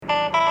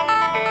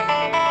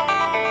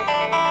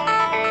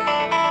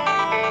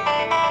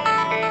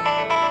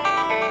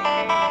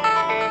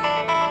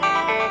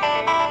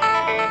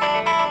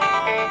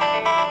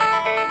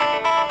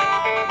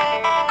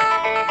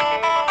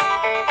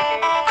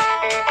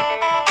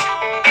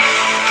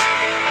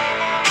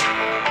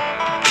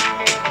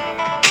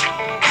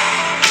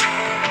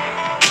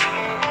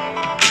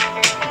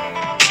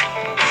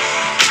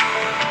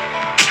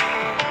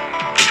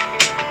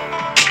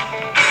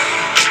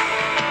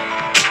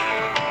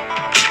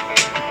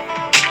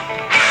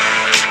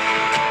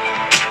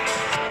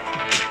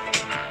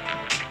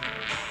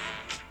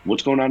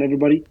What's going on,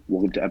 everybody?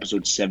 Welcome to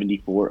episode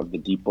 74 of the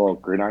Deep Ball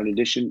Gridiron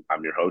Edition.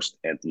 I'm your host,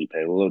 Anthony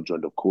Paolo,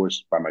 joined, of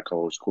course, by my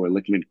co host, Corey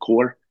Lickman.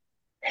 Core,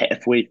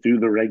 halfway through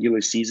the regular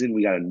season,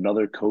 we got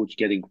another coach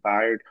getting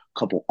fired, a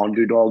couple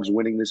underdogs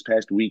winning this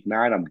past week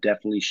 9. I'm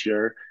definitely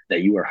sure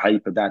that you are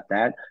hype about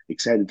that.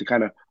 Excited to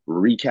kind of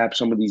recap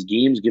some of these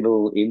games, give a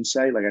little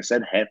insight. Like I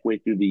said, halfway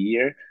through the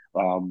year,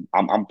 I'm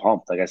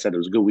pumped. Like I said, it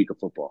was a good week of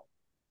football.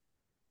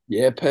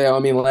 Yeah, pal. I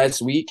mean,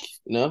 last week,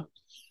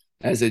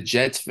 as a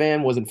Jets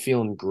fan, wasn't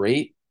feeling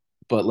great,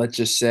 but let's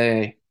just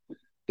say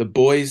the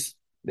boys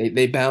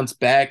they bounced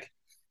back. It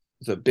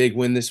was a big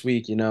win this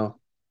week.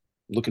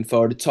 Looking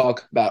forward to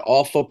talk about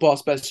all football,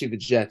 especially the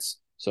Jets.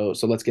 So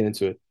let's get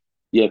into it.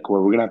 Yeah,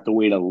 Corey, we're gonna have to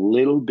wait a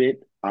little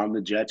bit on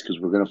the Jets because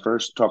we're gonna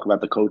first talk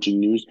about the coaching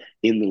news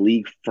in the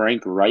league.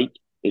 Frank Reich,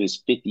 in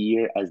his fifth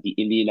year as the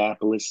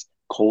Indianapolis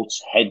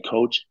Colts head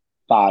coach,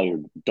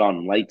 fired,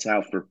 done, lights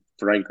out for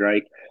Frank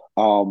Reich.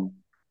 Um,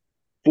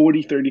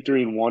 40,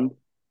 33, and 1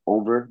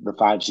 over the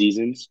 5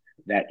 seasons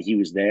that he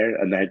was there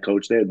and the head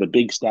coach there. The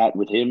big stat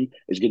with him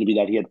is going to be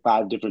that he had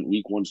 5 different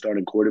week 1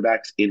 starting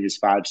quarterbacks in his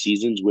 5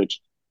 seasons,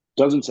 which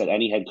doesn't set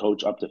any head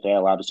coach up to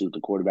fail. Obviously, with the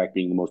quarterback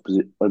being the most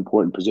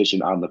important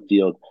position on the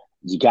field,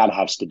 you got to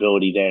have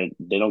stability there.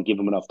 They don't give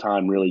him enough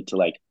time really to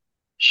like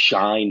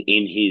shine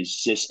in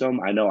his system.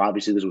 I know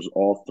obviously this was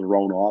all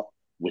thrown off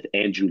with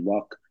Andrew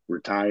Luck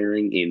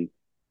retiring in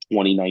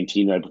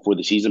 2019 right before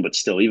the season, but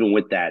still, even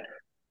with that,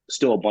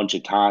 still a bunch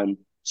of time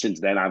since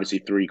then. Obviously,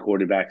 3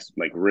 quarterbacks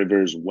like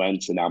Rivers,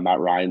 Wentz, and now Matt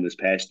Ryan this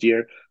past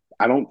year.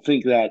 I don't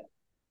think that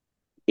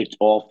it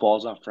all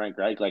falls on Frank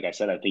Reich. Like I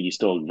said, I think he's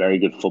still a very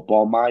good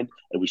football mind.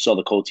 And we saw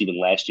the Colts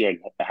even last year and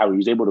how he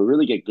was able to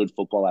really get good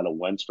football out of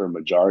Wentz for a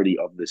majority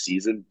of the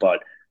season. But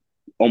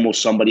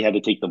almost somebody had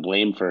to take the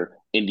blame for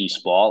Indy's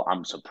fall.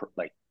 I'm surprised.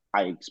 Like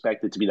I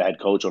expected to be the head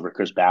coach over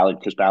Chris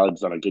Ballard. Chris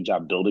Ballard's done a good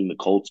job building the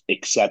Colts,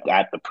 except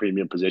at the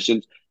premium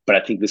positions. But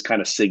I think this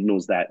kind of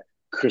signals that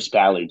Chris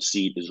Ballard's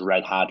seat is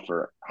red hot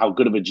for how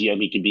good of a GM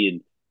he can be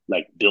in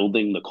like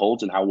building the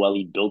Colts and how well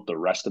he built the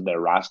rest of their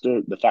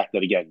roster. The fact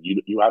that again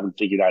you haven't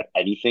figured out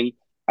anything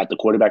at the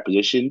quarterback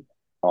position,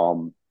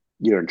 um,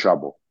 you're in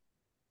trouble.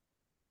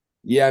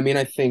 Yeah, I mean,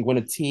 I think when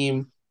a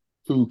team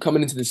who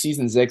coming into the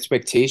season's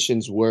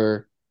expectations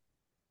were,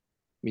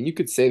 I mean, you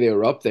could say they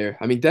were up there.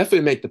 I mean,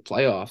 definitely make the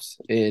playoffs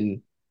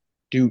and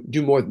do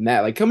more than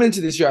that. Like coming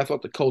into this year, I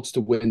thought the Colts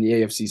to win the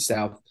AFC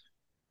South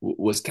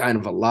was kind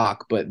of a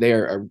lock, but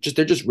they're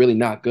just really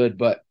not good.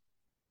 But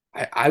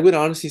I would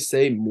honestly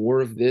say more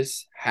of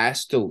this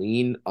has to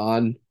lean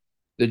on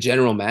the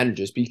general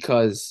managers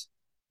because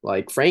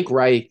like Frank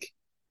Reich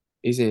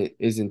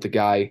isn't the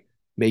guy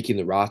making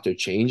the roster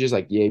changes.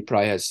 Like yeah, he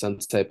probably has some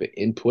type of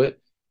input,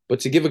 but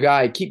to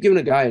keep giving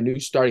a guy a new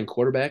starting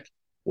quarterback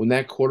when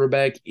that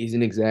quarterback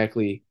isn't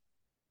exactly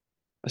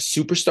a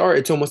superstar,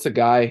 it's almost a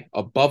guy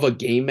above a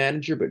game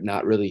manager, but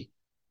not really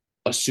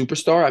a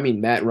superstar. I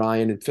mean, Matt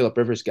Ryan and Philip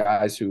Rivers,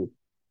 guys who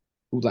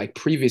like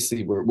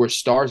previously were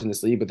stars in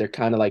this league, but they're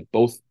kind of like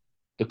both.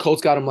 The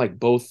Colts got them like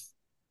both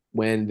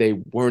when they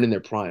weren't in their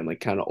prime, like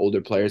kind of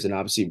older players, and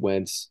obviously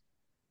Wentz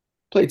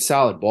played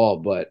solid ball,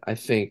 but I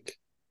think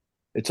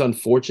it's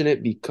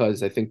unfortunate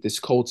because I think this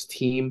Colts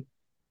team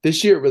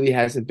this year really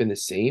hasn't been the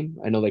same.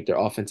 I know like their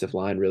offensive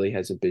line really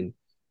hasn't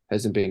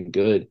been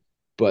good,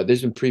 but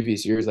there's been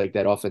previous years like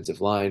that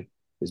offensive line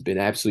has been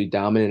absolutely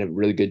dominant, a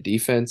really good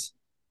defense.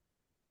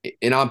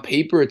 And on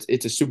paper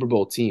it's a Super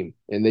Bowl team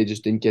and they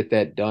just didn't get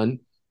that done.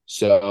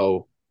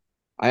 So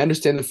I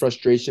understand the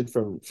frustration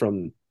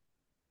from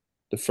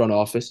the front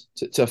office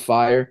to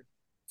fire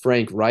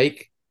Frank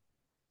Reich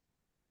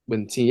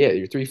when the team, yeah,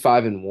 you're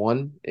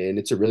 3-5-1, and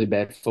it's a really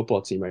bad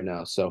football team right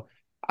now. So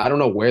I don't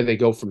know where they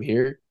go from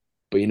here,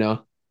 but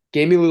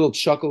gave me a little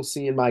chuckle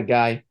seeing my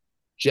guy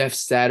Jeff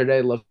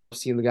Saturday. Love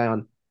seeing the guy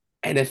on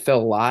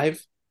NFL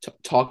Live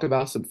talk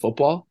about some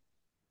football.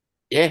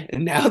 Yeah,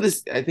 and now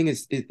this I think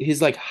is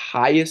his like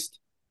highest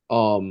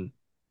um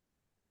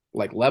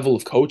like level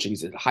of coaching.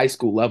 He's at high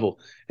school level,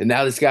 and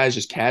now this guy is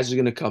just casually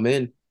going to come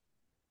in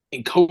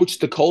and coach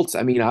the Colts.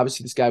 I mean,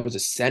 obviously this guy was a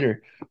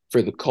center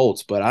for the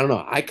Colts, but I don't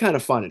know. I kind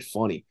of find it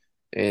funny.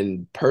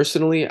 And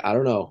personally, I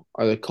don't know.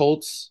 Are the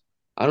Colts?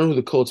 I don't know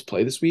who the Colts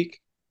play this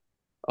week.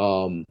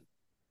 Um,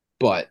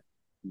 but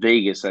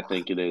Vegas, I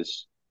think it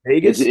is.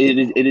 It's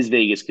Vegas. it is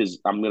Vegas because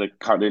I'm gonna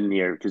cut in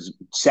here because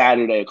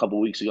Saturday a couple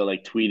weeks ago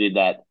like tweeted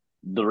that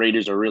the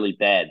Raiders are really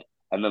bad,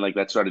 and then like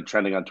that started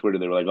trending on Twitter.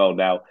 They were like, "Oh,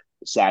 now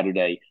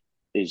Saturday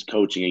is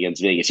coaching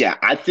against Vegas." Yeah,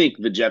 I think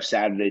the Jeff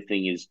Saturday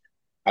thing is.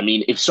 I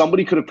mean, if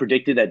somebody could have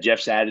predicted that Jeff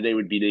Saturday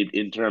would be the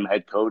interim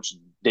head coach,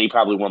 they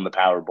probably won the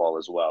Powerball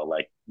as well.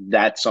 Like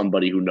that's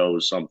somebody who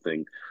knows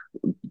something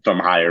from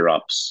higher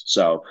ups.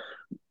 So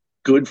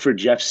good for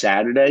Jeff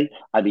Saturday.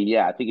 I mean,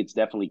 yeah, I think it's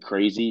definitely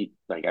crazy.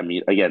 Like, I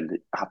mean, again,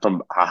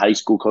 from a high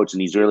school coach,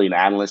 and he's really an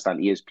analyst on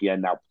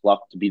ESPN now,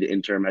 plucked to be the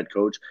interim head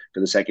coach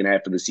for the second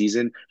half of the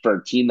season for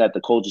a team that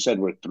the coach said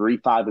were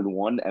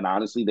 3-5-1, and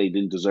honestly, they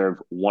didn't deserve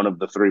one of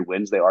the 3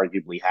 wins they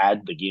arguably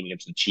had. The game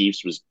against the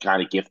Chiefs was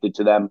kind of gifted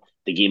to them.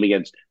 The game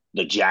against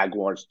The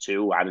Jaguars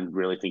too. I didn't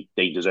really think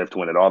they deserved to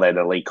win at all. They had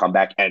a late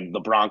comeback, and the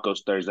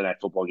Broncos Thursday night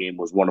football game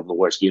was one of the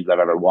worst games I've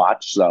ever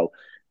watched. So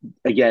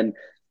again,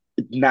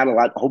 not a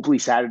lot. Hopefully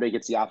Saturday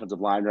gets the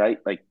offensive line right.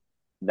 Like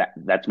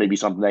that's maybe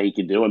something that he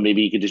can do, and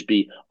maybe he could just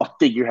be a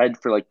figurehead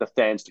for like the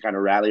fans to kind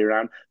of rally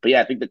around. But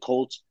yeah, I think the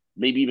Colts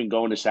maybe even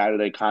going to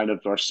Saturday kind of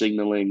are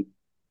signaling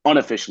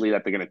unofficially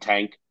that they're going to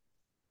tank,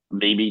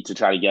 maybe to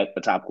try to get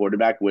a top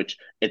quarterback. Which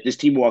if this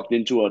team walked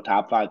into a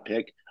top five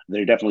pick,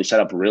 they're definitely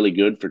set up really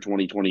good for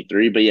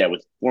 2023. But yeah,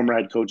 with former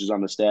head coaches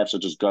on the staff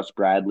such as Gus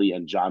Bradley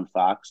and John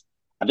Fox,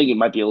 I think it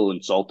might be a little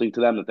insulting to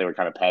them that they were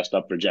kind of passed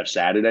up for Jeff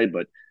Saturday.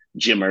 But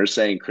Jim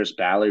Irsay and Chris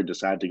Ballard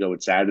decided to go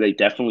with Saturday.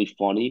 Definitely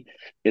funny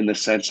in the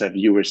sense that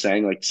you were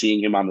saying, like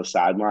seeing him on the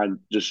sideline,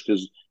 just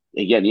because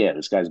again, yeah,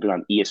 this guy's been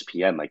on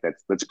ESPN. Like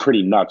that's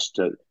pretty nuts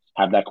to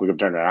have that quick of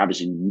turnaround.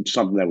 Obviously,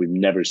 something that we've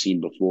never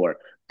seen before.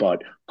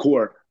 But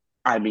Core,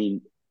 I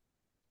mean,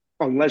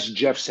 unless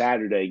Jeff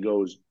Saturday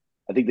goes,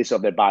 I think they still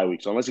have their bye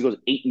week. So unless he goes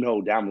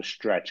 8-0 down the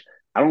stretch,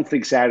 I don't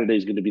think Saturday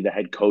is going to be the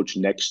head coach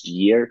next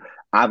year.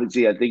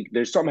 Obviously, I think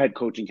there's some head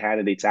coaching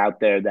candidates out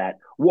there that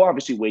will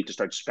obviously wait to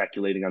start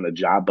speculating on the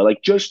job. But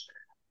like just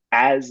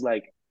as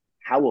like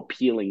how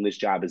appealing this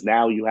job is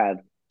now, you have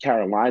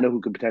Carolina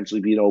who could potentially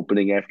be an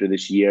opening after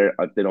this year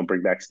if they don't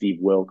bring back Steve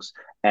Wilkes,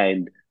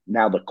 and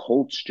now the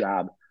Colts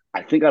job.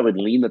 I think I would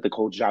lean that the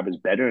Colts job is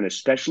better, and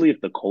especially if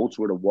the Colts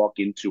were to walk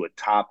into a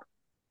top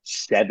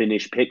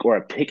seven-ish pick or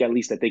a pick at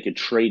least that they could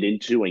trade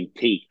into and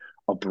take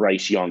a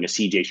Bryce Young, a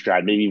CJ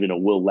Stroud, maybe even a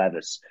Will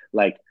Levis.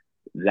 Like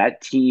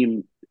that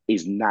team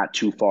is not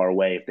too far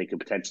away if they could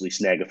potentially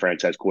snag a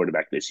franchise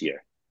quarterback this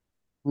year.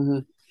 Hmm.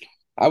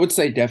 I would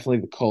say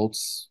definitely the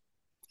Colts.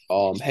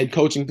 Head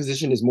coaching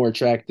position is more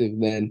attractive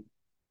than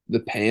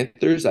the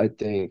Panthers. I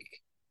think.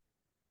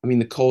 I mean,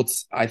 the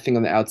Colts. I think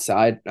on the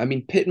outside. I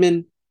mean,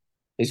 Pittman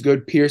is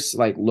good. Pierce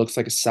like looks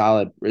like a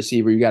solid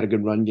receiver. You got a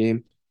good run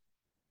game.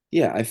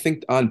 Yeah, I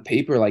think on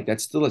paper, like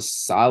that's still a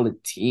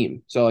solid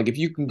team. So like if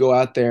you can go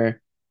out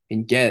there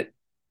and get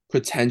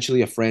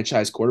potentially a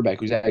franchise quarterback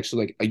who's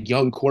actually like a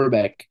young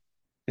quarterback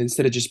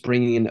instead of just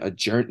bringing in a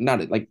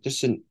not like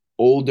just an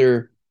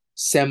older,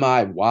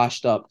 semi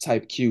washed up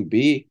type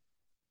QB,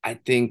 I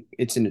think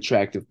it's an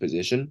attractive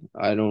position.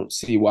 I don't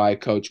see why a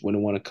coach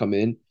wouldn't want to come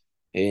in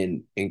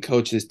and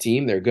coach this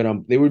team. They're good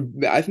on they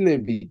would I think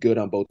they'd be good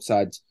on both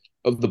sides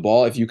of the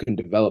ball if you can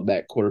develop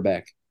that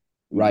quarterback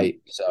Mm-hmm.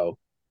 right. So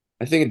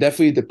I think it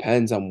definitely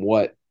depends on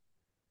what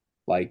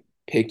like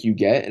pick you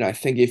get. And I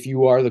think if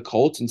you are the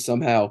Colts and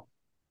somehow,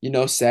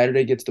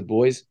 Saturday gets the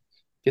boys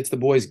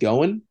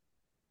going,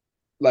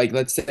 like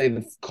let's say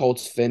the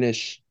Colts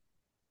finish,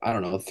 I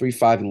don't know,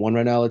 3-5-1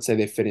 right now. Let's say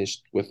they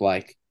finished with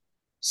like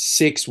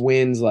 6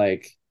 wins,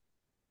 like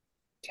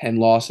 10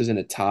 losses and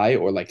a tie,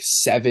 or like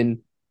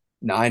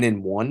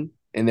 7-9-1,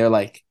 and they're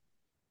like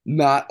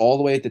not all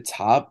the way at the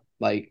top,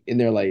 like in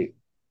their like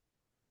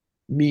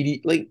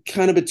like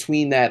kind of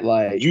between that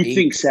like You eight.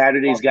 think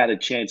Saturday's got a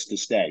chance to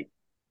stay?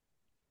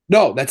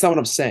 No, that's not what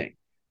I'm saying.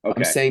 I'm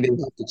Okay. saying they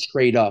have to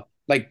trade up.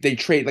 Like they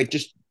trade, like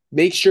just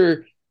make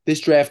sure this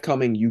draft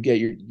coming, you get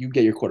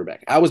your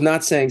quarterback. I was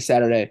not saying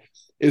Saturday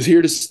is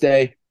here to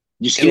stay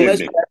You scared unless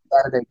me. Jeff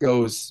Saturday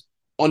goes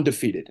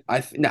undefeated.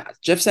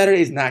 Jeff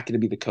Saturday is not going to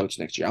be the coach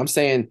next year. I'm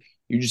saying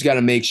you just got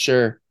to make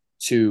sure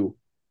to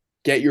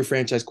get your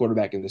franchise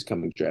quarterback in this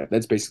coming draft.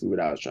 That's basically what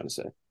I was trying to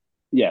say.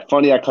 Yeah,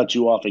 funny I cut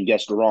you off and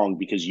guessed wrong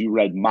because you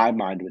read my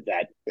mind with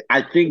that.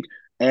 I think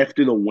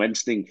after the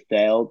Wentz thing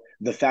failed,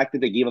 the fact that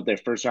they gave up their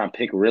first round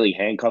pick really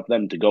handcuffed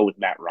them to go with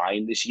Matt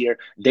Ryan this year.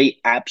 They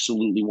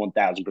absolutely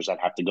 1000%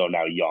 have to go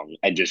now young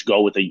and just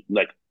go with a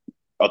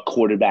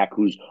quarterback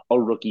who's a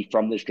rookie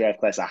from this draft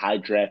class, a high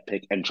draft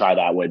pick, and try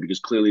that way because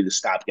clearly the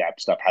stopgap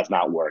stuff has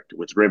not worked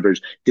with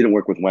Rivers, didn't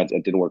work with Wentz,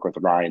 and didn't work with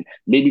Ryan.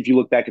 Maybe if you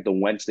look back at the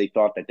Wentz, they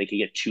thought that they could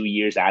get 2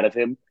 years out of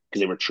him because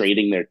they were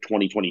trading their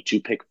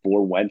 2022 pick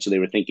for Wentz. So they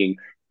were thinking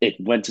if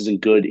Wentz isn't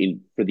good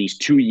in for these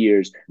 2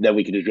 years, then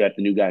we could just draft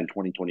the new guy in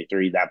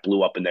 2023. That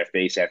blew up in their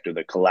face after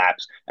the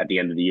collapse at the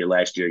end of the year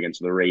last year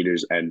against the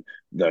Raiders and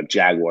the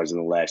Jaguars in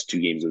the last 2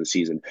 games of the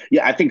season.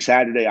 Yeah, I think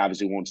Saturday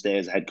obviously won't stay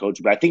as a head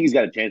coach, but I think he's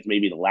got a chance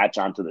maybe to latch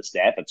onto the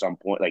staff at some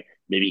point. Like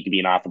maybe he could be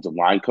an offensive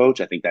line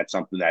coach. I think that's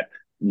something that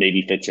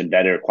maybe fits in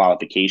better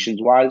qualifications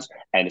wise.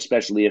 And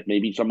especially if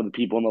maybe some of the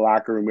people in the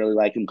locker room really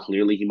like him.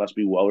 Clearly, he must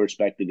be well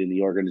respected in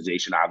the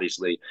organization.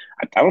 Obviously,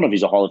 I don't know if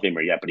he's a Hall of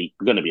Famer yet, but he's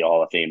going to be a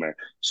Hall of Famer.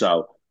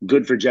 So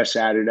good for Jeff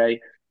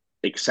Saturday.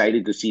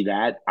 Excited to see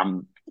that.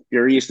 I'm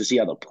curious to see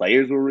how the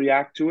players will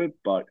react to it.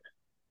 But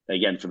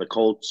again, for the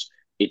Colts,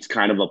 it's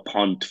kind of a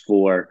punt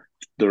for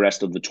the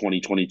rest of the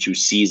 2022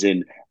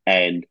 season.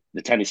 And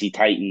the Tennessee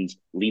Titans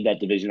lead that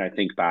division, I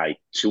think, by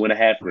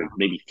 2.5 or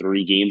maybe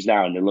 3 games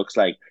now. And it looks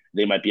like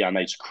they might be on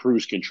nice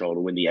cruise control to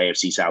win the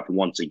AFC South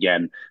once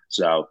again.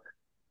 So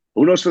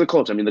who knows for the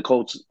Colts? I mean, the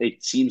Colts,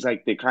 it seems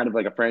like they're kind of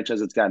like a franchise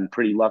that's gotten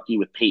pretty lucky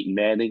with Peyton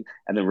Manning.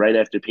 And then right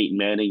after Peyton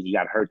Manning, he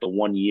got hurt the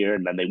one year,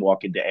 and then they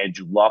walk into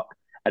Andrew Luck.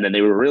 And then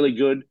they were really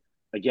good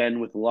again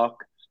with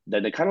Luck.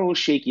 Then they're kind of a little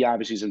shaky,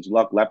 obviously, since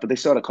Luck left, but they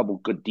still had a couple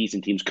good,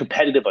 decent teams,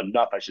 competitive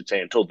enough, I should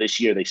say, until this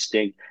year they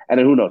stink. And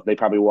then who knows? They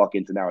probably walk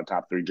into now a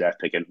top three draft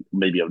pick and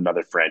maybe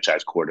another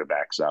franchise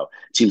quarterback. So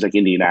it seems like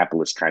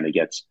Indianapolis kind of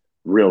gets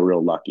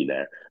real lucky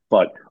there.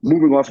 But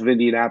moving off of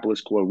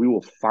Indianapolis core, we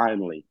will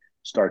finally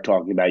start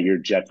talking about your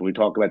Jets when we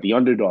talk about the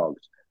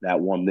underdogs that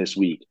won this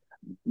week.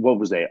 What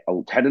was they?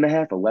 10 and a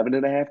half, 11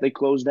 and a half they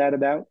closed that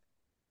about?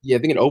 Yeah, I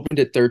think it opened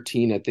at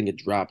 13. I think it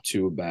dropped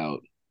to about,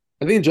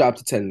 I think it dropped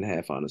to 10 and a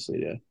half,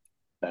 honestly. Yeah.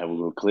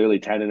 Clearly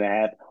 10 and a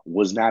half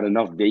was not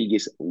enough.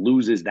 Vegas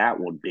loses that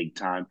one big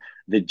time.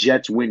 The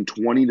Jets win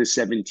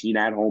 20-17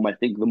 at home. I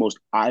think the most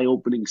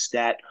eye-opening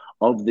stat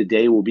of the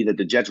day will be that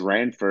the Jets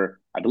ran for,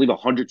 I believe,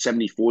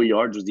 174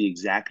 yards was the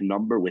exact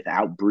number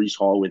without Brees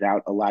Hall,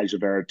 without Elijah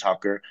Vera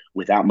Tucker,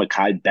 without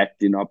Mekhi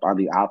Becton up on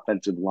the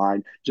offensive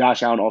line.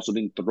 Josh Allen also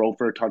didn't throw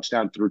for a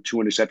touchdown, threw two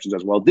interceptions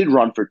as well. Did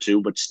run for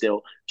two, but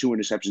still two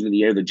interceptions in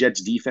the air. The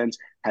Jets defense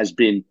has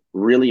been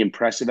really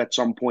impressive at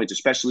some points,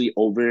 especially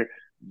over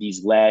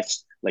these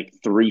last like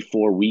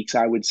 3-4 weeks,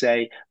 I would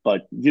say.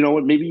 But you know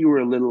what? Maybe you were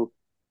a little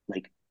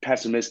like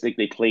pessimistic.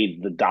 They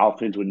played the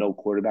Dolphins with no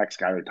quarterback.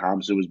 Skylar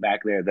Thompson was back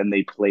there. Then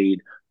they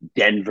played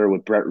Denver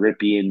with Brett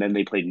Rippey, and then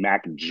they played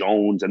Mac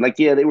Jones. And like,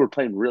 yeah, they were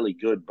playing really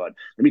good. But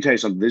let me tell you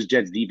something. This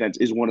Jets defense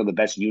is one of the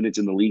best units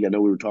in the league. I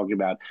know we were talking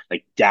about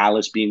like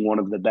Dallas being one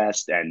of the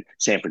best and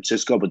San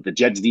Francisco, but the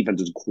Jets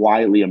defense is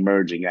quietly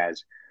emerging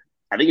as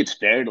I think it's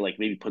fair to like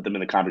maybe put them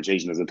in the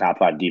conversation as a top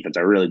five defense. I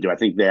really do. I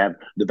think they have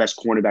the best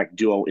cornerback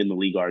duo in the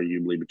league,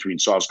 arguably between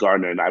Sauce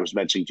Gardner and I was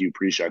mentioning to you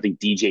pre-show. I think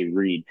DJ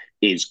Reed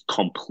is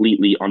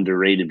completely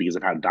underrated because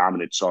of how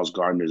dominant Sauce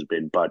Gardner has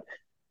been. But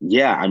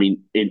yeah, I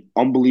mean, an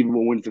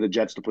unbelievable win for the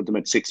Jets to put them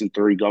at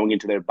 6-3 going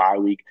into their bye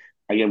week.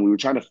 Again, we were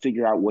trying to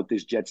figure out what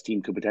this Jets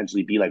team could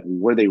potentially be like.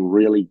 Were they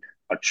really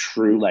a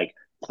true like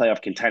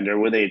playoff contender?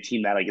 Were they a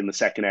team that like in the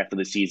second half of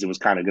the season was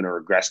kind of going to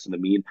regress to the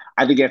mean?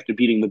 I think after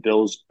beating the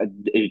Bills,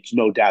 it's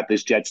no doubt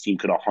this Jets team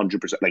could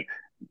 100% like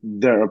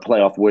they're a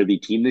playoff worthy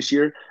team this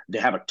year. They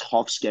have a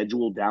tough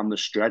schedule down the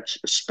stretch,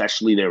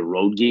 especially their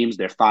road games.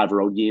 Their 5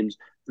 road games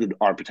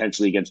are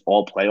potentially against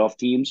all playoff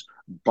teams,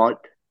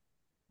 but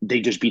they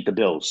just beat the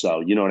Bills.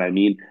 So you know what I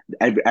mean?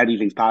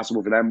 Anything's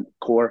possible for them.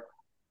 Core,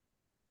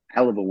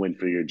 hell of a win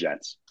for your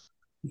Jets.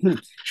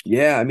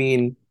 Yeah, I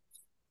mean,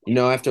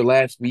 after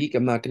last week,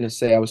 I'm not going to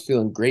say I was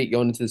feeling great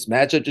going into this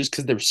matchup just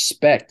because the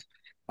respect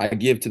I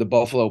give to the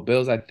Buffalo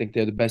Bills. I think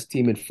they're the best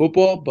team in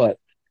football. But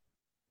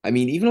I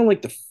mean, even on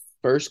like the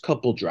first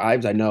couple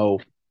drives, I know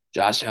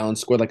Josh Allen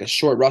scored like a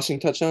short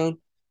rushing touchdown.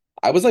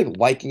 I was like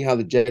liking how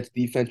the Jets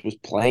defense was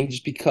playing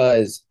just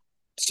because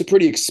it's a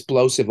pretty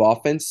explosive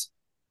offense.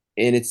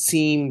 And it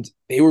seemed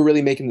they were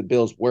really making the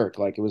Bills work.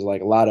 Like it was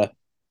like a lot of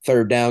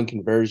third down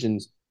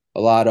conversions,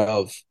 a lot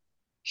of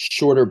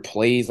shorter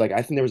plays. Like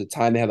I think there was a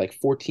time they had like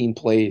 14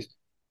 plays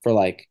for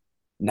like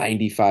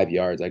 95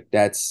 yards. Like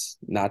that's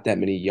not that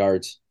many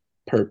yards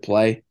per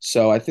play.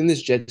 So I think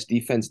this Jets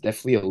defense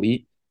definitely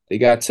elite.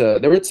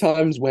 There were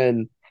times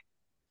when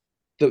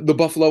the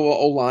Buffalo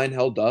O line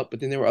held up, but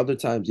then there were other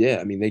times, yeah.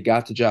 I mean, they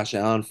got to Josh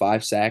Allen,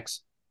 5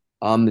 sacks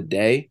on the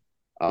day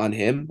on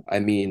him. I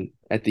mean,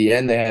 at the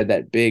end they had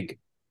that big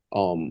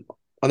on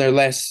their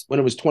last when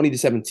it was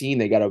 20-17,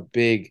 they got a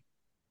big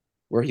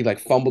where he like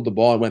fumbled the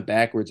ball and went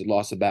backwards and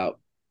lost about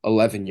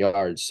 11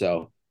 yards.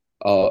 So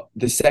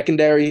the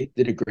secondary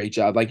did a great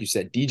job. Like you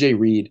said, DJ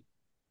Reed,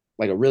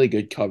 like a really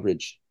good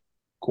coverage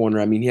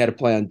corner. I mean, he had a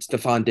play on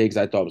Stephon Diggs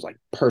I thought was like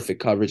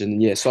perfect coverage. And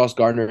then, yeah, Sauce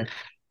Gardner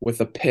with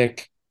a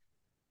pick.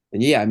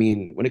 And yeah, I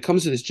mean, when it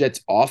comes to this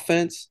Jets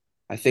offense,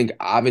 I think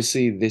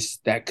obviously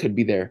that could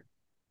be their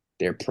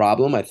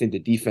problem. I think the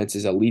defense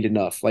is elite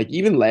enough. Like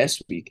even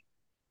last week,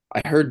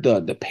 I heard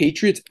the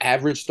Patriots'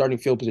 average starting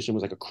field position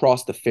was like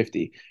across the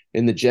 50,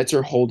 and the Jets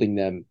are holding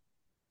them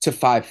to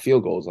 5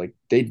 field goals. Like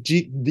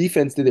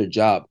defense did their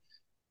job.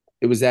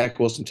 It was Zach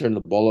Wilson turning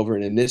the ball over,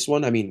 and in this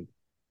one, I mean,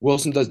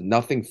 Wilson does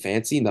nothing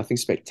fancy, nothing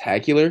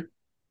spectacular,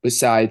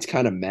 besides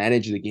kind of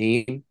manage the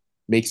game,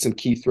 make some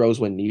key throws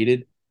when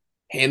needed,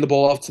 hand the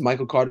ball off to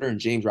Michael Carter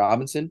and James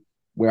Robinson.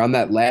 Where on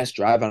that last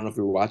drive, I don't know if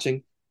you were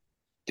watching,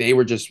 they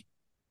were just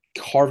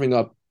carving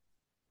up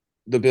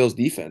the Bills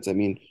defense. I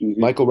mean,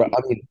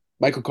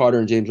 Michael Carter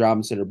and James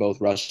Robinson are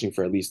both rushing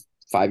for at least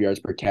 5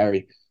 yards per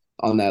carry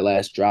on that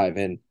last drive.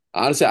 And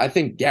honestly, I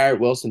think Garrett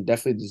Wilson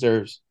definitely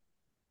deserves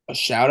a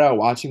shout out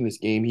watching this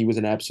game. He was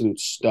an absolute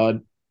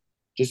stud,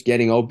 just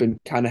getting open,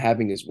 kind of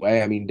having his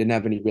way. I mean, didn't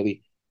have any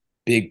really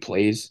big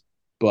plays,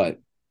 but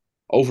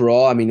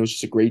overall, I mean, it was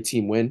just a great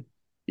team win.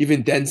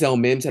 Even Denzel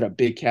Mims had a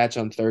big catch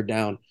on third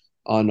down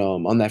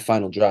on that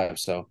final drive.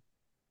 So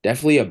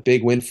definitely a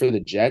big win for the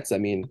Jets. I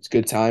mean, it's a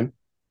good time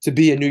to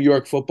be a New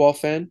York football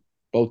fan.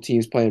 Both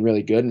teams playing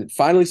really good, and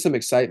finally some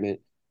excitement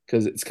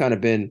because it's kind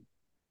of been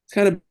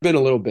a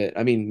little bit.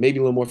 I mean, maybe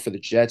a little more for the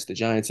Jets. The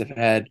Giants have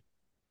had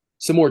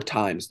some more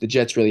times. The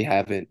Jets really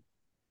haven't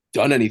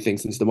done anything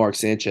since the Mark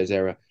Sanchez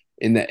era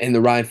in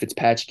the Ryan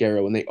Fitzpatrick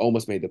era when they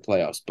almost made the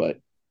playoffs.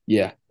 But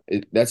yeah,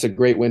 that's a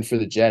great win for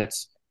the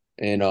Jets,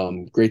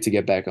 and great to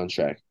get back on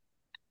track.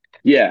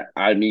 Yeah,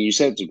 I mean, you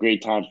said it's a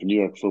great time for New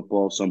York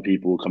football. Some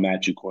people will come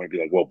at you, Corey, and be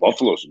like, "Well,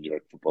 Buffalo's a New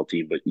York football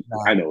team," but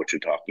I Nah. know what you're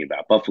talking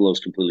about.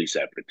 Buffalo's completely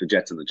separate. The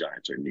Jets and the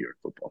Giants are New York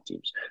football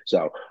teams.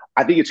 So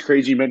I think it's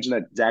crazy you mentioned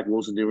that Zach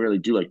Wilson didn't really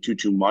do like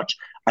too much.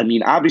 I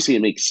mean, obviously,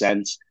 it makes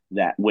sense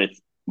that with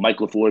Mike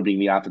LaFleur being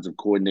the offensive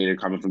coordinator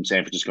coming from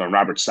San Francisco, and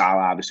Robert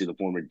Saleh, obviously the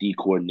former D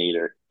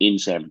coordinator in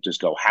San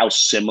Francisco, how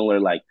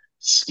similar, like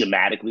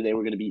schematically, they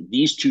were going to be.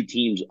 These two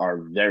teams are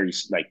very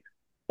like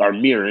are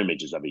mirror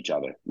images of each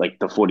other, like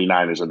the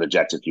 49ers or the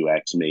Jets, if you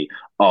ask me,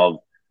 of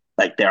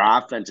like their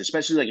offense,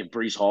 especially like if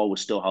Brees Hall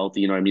was still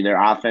healthy, you know what I mean?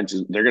 Their offense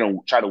is they're gonna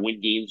try to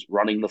win games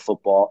running the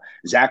football.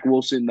 Zach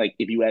Wilson, like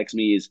if you ask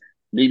me, is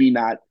maybe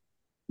not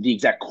the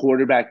exact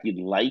quarterback you'd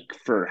like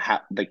for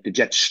like the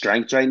Jets'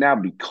 strengths right now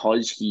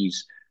because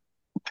he's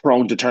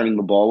prone to turning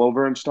the ball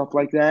over and stuff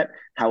like that.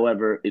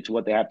 However, it's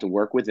what they have to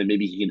work with, and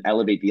maybe he can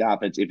elevate the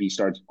offense if he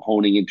starts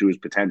honing into his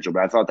potential.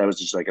 But I thought that was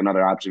just like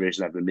another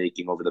observation I've been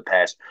making over the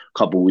past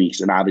couple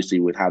weeks, and obviously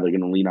with how they're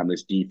going to lean on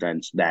this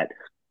defense that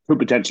could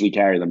potentially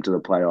carry them to the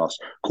playoffs.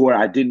 Core,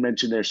 I did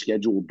mention their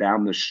schedule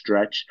down the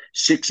stretch,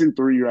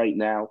 6-3 right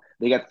now.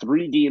 They got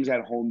 3 games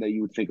at home that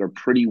you would think are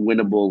pretty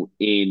winnable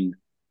in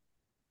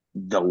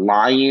the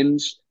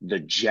Lions, the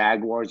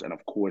Jaguars, and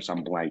of course,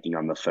 I'm blanking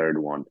on the third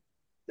one.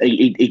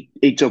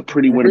 It's a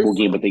pretty winnable Bears?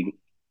 game, but they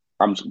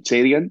say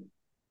it again.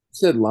 You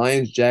said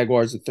Lions,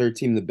 Jaguars, the third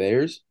team, the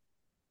Bears.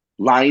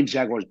 Lions,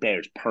 Jaguars,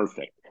 Bears,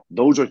 perfect.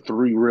 Those are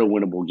 3 real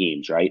winnable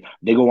games, right?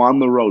 They go on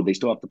the road. They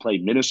still have to play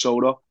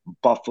Minnesota,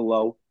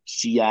 Buffalo,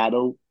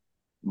 Seattle,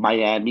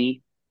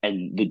 Miami,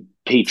 and the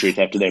Patriots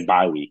after their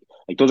bye week.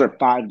 Like those are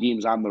 5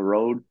 games on the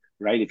road,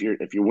 right? If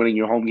you're winning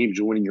your home games,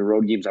 you're winning your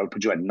road games. I would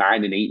put you at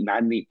 9-8.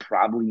 9-8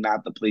 probably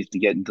not the place to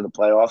get into the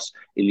playoffs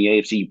in the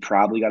AFC. You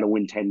probably got to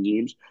win 10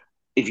 games.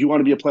 If you want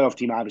to be a playoff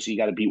team, obviously you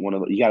got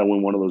to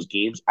win one of those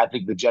games. I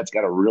think the Jets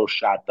got a real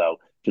shot though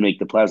to make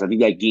the playoffs. I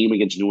think that game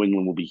against New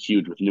England will be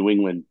huge with New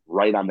England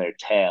right on their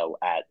tail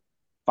at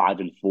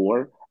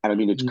 5-4. And I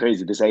mean, it's Mhm.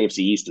 crazy. This AFC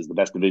East is the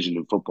best division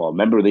in football.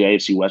 Remember, the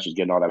AFC West was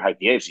getting all that hype.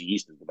 The AFC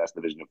East is the best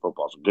division in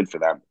football, so good for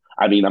them.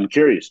 I mean, I'm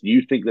curious. Do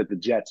you think that the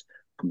Jets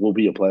will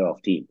be a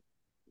playoff team?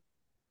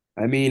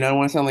 I mean, I don't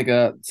want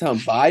to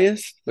sound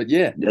biased, but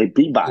yeah, They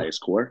be if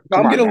biased, Core. Come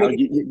I'm on gonna now. look at,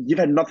 You've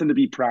had nothing to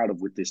be proud of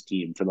with this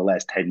team for the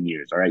last 10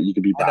 years. All right, you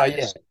can be I know, yeah.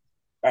 biased.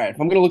 All right,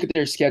 if I'm gonna look at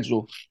their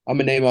schedule, I'm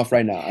gonna name off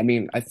right now. I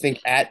mean, I think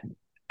at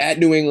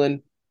New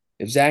England,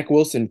 if Zach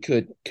Wilson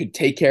could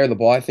take care of the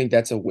ball, I think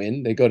that's a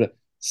win. They go to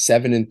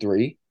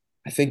 7-3.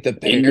 I think the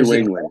In New Bears at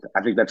home, England,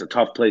 I think that's a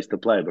tough place to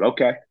play, but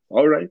okay.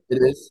 All right.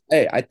 it is.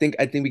 Hey, I think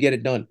we get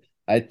it done.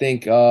 I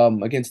think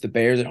against the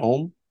Bears at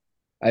home,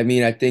 I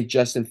mean, I think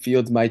Justin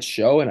Fields might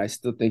show, and I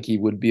still think he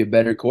would be a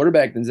better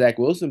quarterback than Zach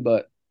Wilson,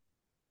 but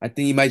I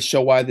think he might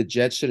show why the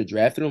Jets should have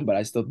drafted him, but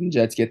I still think the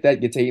Jets get to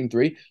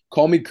 8-3.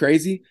 Call me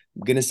crazy.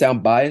 I'm gonna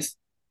sound biased.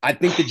 I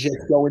think the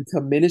Jets go into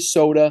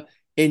Minnesota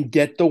and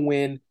get the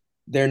win.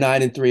 They're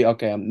 9-3.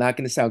 Okay, I'm not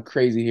gonna sound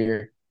crazy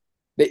here.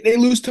 They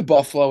lose to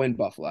Buffalo in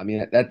Buffalo. I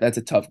mean that's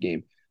a tough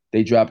game.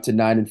 They drop to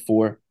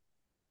 9-4.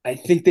 I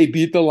think they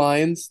beat the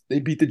Lions. They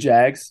beat the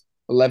Jags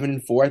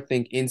 11-4. I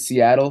think in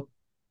Seattle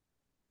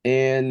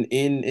and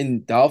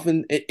in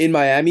Dolphin in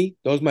Miami.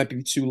 Those might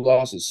be 2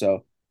 losses.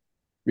 So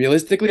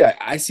realistically,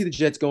 I see the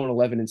Jets going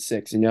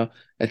 11-6.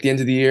 At the end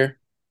of the year,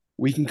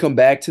 we can come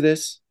back to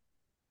this.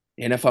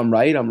 And if I'm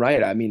right, I'm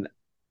right. I mean,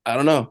 I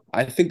don't know.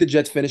 I think the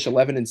Jets finish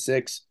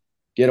 11-6,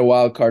 get a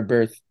wild card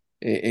berth,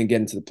 and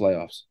get into the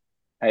playoffs.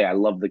 Hey, I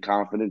love the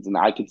confidence, and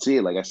I can see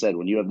it. Like I said,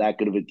 when you have that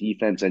good of a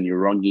defense and your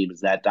run game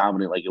is that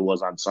dominant, like it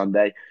was on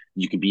Sunday,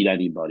 you can beat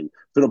anybody.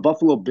 For the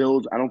Buffalo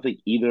Bills, I don't think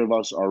either of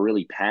us are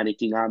really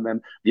panicking on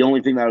them. The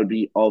only thing that would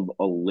be of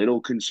a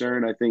little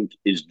concern, I think,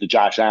 is the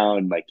Josh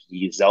Allen, like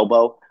his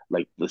elbow,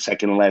 like the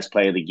second to last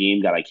play of the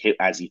game got like hit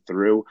as he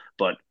threw.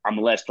 But on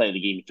the last play of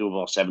the game, he threw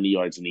about 70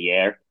 yards in the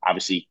air.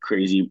 Obviously,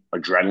 crazy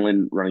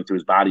adrenaline running through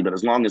his body. But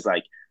as long as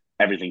like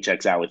everything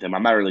checks out with him,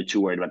 I'm not really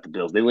too worried about the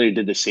Bills. They literally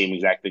did the same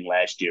exact thing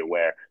last year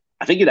where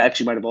I think it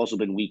actually might have also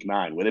been week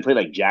 9 where they played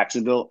like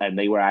Jacksonville and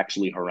they were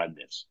actually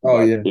horrendous. Oh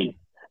But yeah.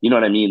 you know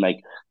what I mean? Like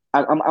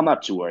I'm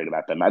not too worried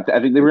about them. I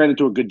think they ran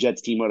into a good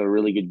Jets team with a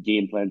really good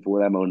game plan for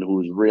them and who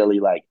was really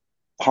like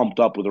pumped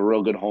up with a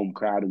real good home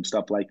crowd and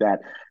stuff like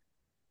that.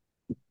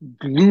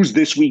 Lose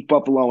this week,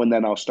 Buffalo, and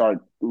then I'll start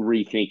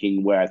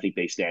rethinking where I think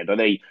they stand. Are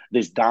they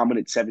this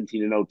dominant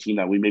 17-0 team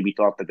that we maybe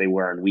thought that they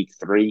were in week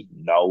 3?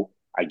 No,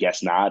 I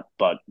guess not.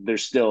 But they're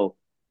still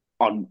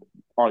on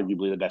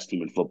arguably the best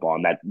team in football,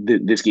 and that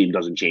this game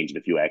doesn't change it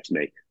if you ask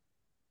me.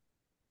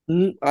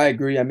 I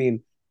agree. I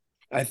mean,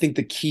 I think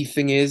the key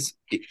thing is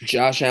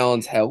Josh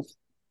Allen's health.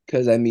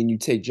 Because, I mean, you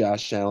take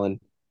Josh Allen,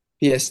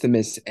 he has to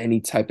miss any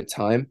type of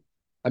time.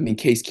 I mean,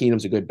 Case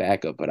Keenum's a good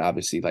backup, but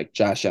obviously, like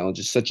Josh Allen,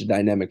 just such a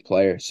dynamic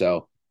player.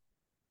 So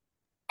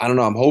I don't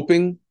know. I'm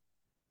hoping.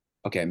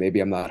 Okay, maybe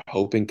I'm not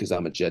hoping because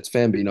I'm a Jets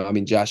fan, but I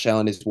mean, Josh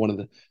Allen is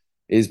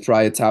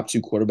probably a top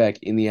 2 quarterback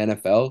in the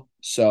NFL.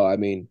 So I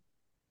mean,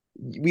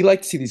 we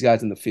like to see these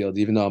guys in the field,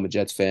 even though I'm a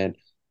Jets fan,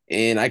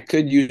 and I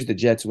could use the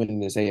Jets winning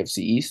this AFC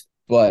East,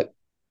 but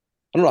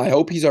I don't know. I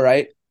hope he's all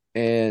right.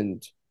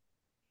 And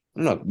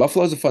I don't know.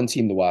 Buffalo's a fun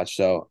team to watch.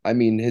 So, I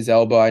mean, his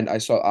elbow, I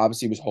saw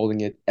obviously was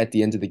holding it at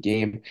the end of the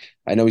game.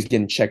 I know he's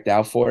getting checked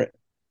out for it.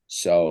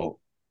 So,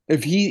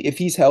 if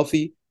he's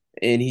healthy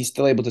and he's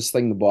still able to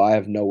sling the ball, I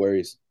have no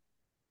worries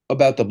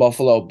about the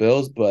Buffalo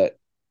Bills. But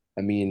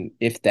I mean,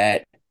 if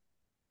that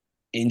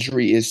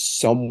injury is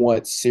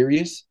somewhat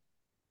serious,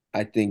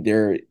 I think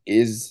there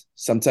is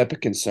some type of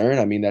concern.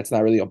 I mean, that's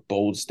not really a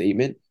bold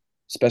statement,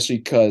 especially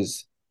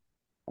because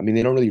I mean,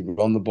 they don't really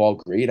run the ball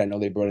great. I know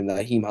they brought in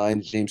Naheem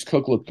Hines, James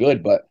Cook looked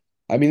good, but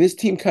I mean, this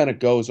team kind of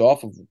goes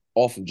off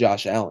of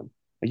Josh Allen.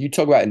 Like you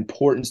talk about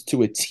importance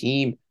to a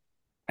team.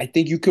 I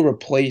think you could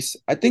replace.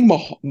 I think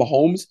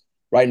Mahomes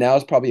right now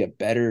is probably a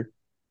better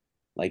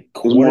like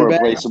Is more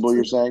quarterback. replaceable,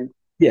 you're saying?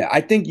 Yeah,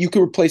 I think you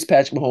could replace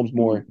Patrick Mahomes Mhm.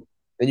 more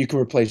than you can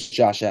replace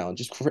Josh Allen,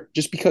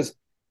 just because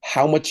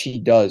how much he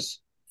does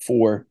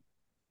for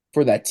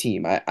for that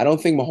team. I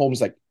don't think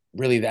Mahomes like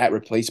really that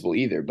replaceable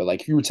either. But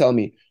like if you were telling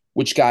me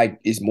which guy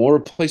is more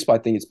replaceable, I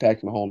think it's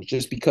Patrick Mahomes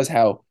just because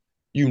how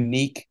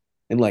unique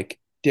and like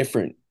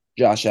different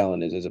Josh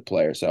Allen is as a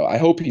player. So I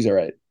hope he's all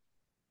right.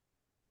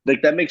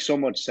 Like that makes so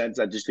much sense.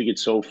 I just think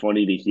it's so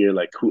funny to hear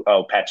like who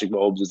Patrick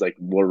Mahomes is like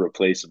more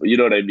replaceable. You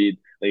know what I mean?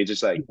 Like it's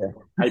just like Yeah.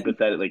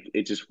 hypothetical. Like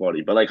it's just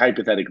funny, but like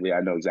hypothetically,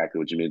 I know exactly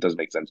what you mean. It does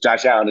make sense.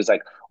 Josh Allen is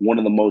like one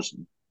of the most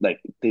like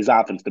his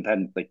offense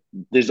depends. Like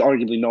there's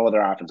arguably no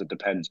other offense that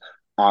depends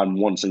on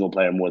one single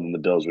player more than the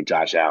Bills with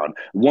Josh Allen.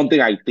 One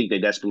thing I think they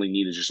desperately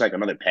need is just like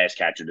another pass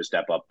catcher to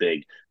step up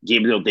big.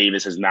 Gabriel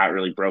Davis has not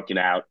really broken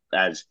out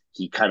as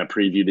he kind of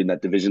previewed in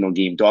that divisional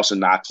game. Dawson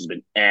Knox has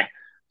been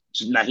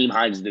Naheem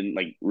Hines didn't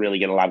like really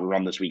get a lot of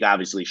run this week.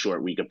 Obviously,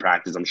 short week of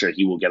practice. I'm sure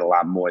he will get a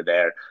lot more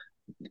there.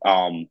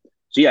 So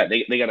yeah,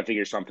 they got to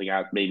figure something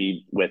out.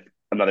 Maybe with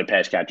another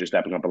pass catcher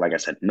stepping up. But like I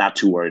said, not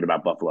too worried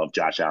about Buffalo if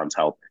Josh Allen's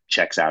health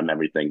checks out and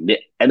everything. The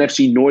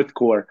NFC North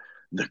core,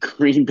 the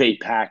Green Bay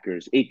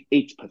Packers.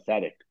 It's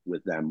pathetic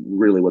with them.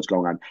 Really, what's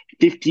going on?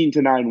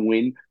 15-9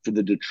 win for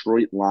the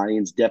Detroit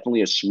Lions.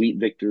 Definitely a sweet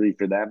victory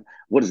for them.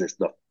 What is this?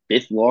 The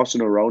fifth loss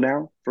in a row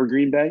now for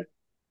Green Bay?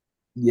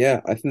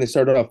 Yeah, I think they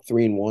started off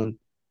 3-1.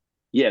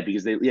 Yeah,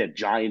 because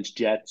Giants,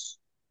 Jets,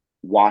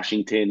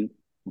 Washington,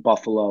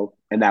 Buffalo,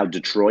 and now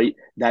Detroit.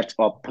 That's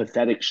a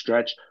pathetic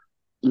stretch.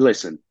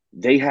 Listen,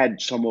 they had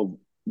some of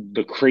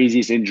the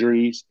craziest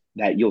injuries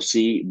that you'll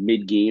see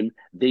mid-game.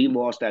 They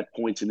lost at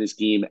points in this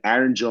game.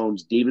 Aaron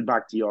Jones, David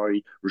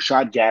Bakhtiari,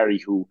 Rashad Gary,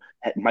 who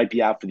might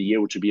be out for the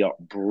year, which would be a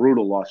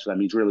brutal loss for them.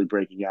 He's really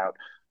breaking out.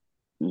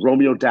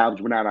 Romeo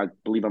Doubs went out, I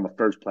believe, on the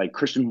first play.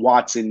 Christian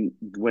Watson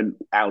went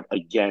out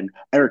again.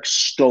 Eric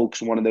Stokes,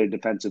 one of their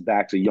defensive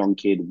backs, a young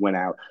kid, went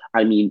out.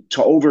 I mean,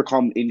 to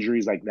overcome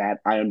injuries like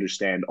that, I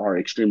understand are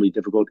extremely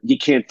difficult. You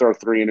can't throw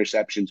three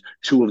interceptions,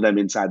 two of them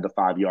inside the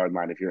 5 yard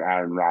line if you're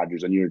Aaron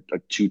Rodgers and you're a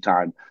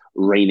two-time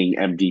reigning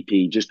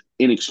MVP. Just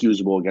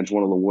inexcusable against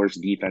one of the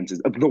worst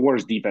defenses, the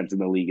worst defense in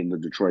the league in the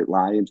Detroit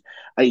Lions.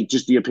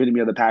 Just the epitome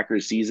of the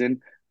Packers season.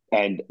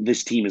 And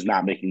this team is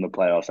not making the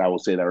playoffs. I will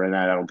say that right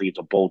now. I don't think it's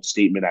a bold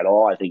statement at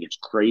all. I think it's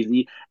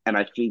crazy. And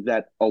I think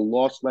that a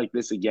loss like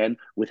this, again,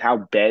 with how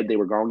bad they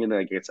were going in,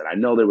 like I said, I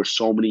know there were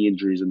so many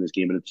injuries in this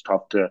game and it's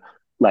tough to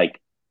like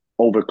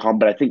overcome.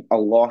 But I think a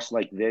loss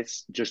like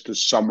this, just to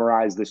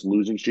summarize this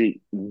losing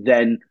streak,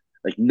 then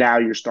like now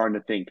you're starting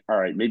to think, all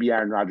right, maybe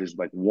Aaron Rodgers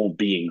like won't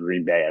be in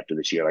Green Bay after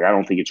this year. Like I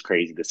don't think it's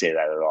crazy to say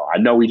that at all. I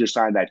know he just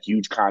signed that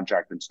huge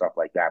contract and stuff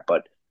like that,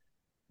 but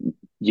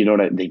you know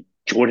that they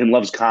Jordan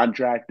Love's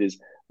contract is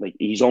like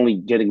he's only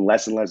getting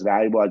less and less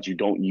valuable as you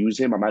don't use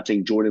him. I'm not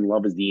saying Jordan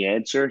Love is the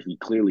answer. He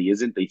clearly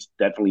isn't. They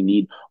definitely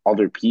need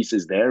other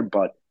pieces there,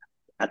 but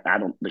I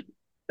don't like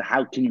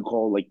how can you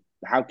call like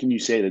how can you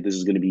say that this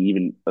is going to be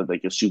even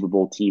like a Super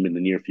Bowl team in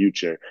the near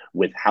future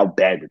with how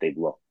bad that they've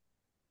looked?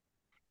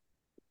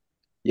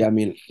 Yeah, I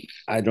mean,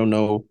 I don't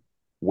know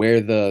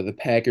where the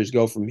Packers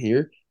go from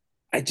here.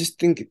 I just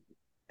think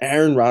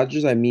Aaron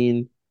Rodgers, I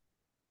mean,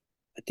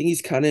 I think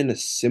he's kind of in a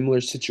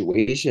similar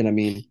situation. I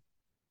mean,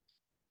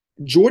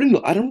 Jordan,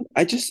 I don't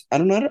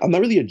know. I'm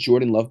not really a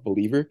Jordan Love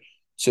believer,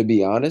 to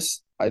be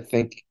honest. I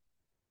think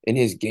in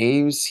his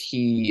games,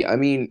 I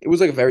mean, it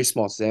was like a very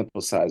small sample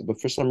size, but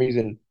for some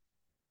reason,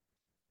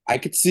 I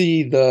could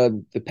see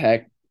the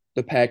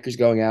Packers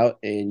going out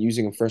and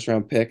using a first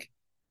round pick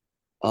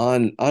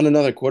on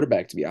another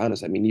quarterback, to be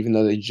honest. I mean, even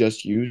though they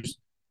just used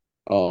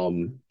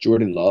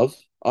Jordan Love,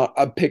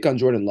 a pick on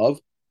Jordan Love.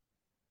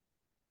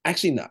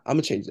 Actually, no, I'm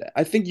gonna change that.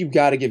 I think you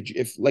got to give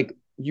if like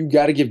you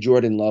got to give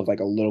Jordan Love like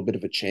a little bit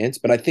of a chance,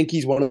 but I think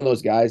he's one of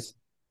those guys.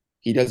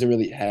 He doesn't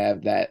really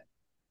have that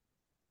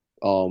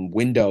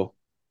window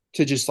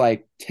to just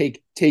like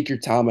take your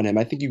time on him.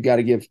 I think you got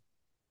to give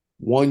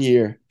 1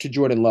 year to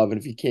Jordan Love, and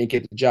if he can't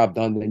get the job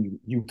done, then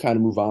you kind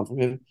of move on from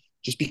him.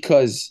 Just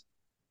because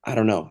I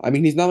don't know. I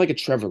mean, he's not like a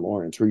Trevor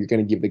Lawrence where you're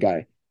going to give the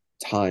guy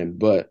time,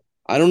 but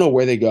I don't know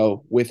where they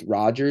go with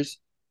Rodgers.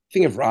 I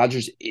think if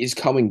Rodgers is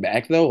coming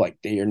back though, like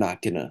they're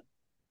not gonna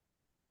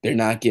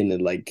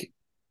like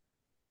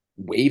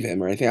waive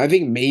him or anything. I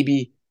think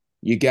maybe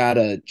you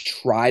gotta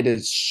try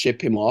to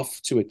ship him off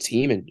to a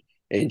team and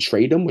and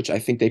trade him, which I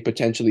think they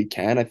potentially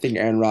can. I think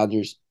Aaron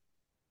Rodgers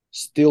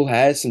still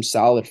has some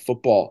solid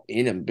football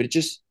in him, but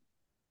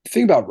the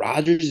thing about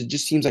Rodgers, it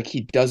just seems like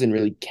he doesn't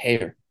really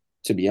care,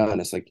 to be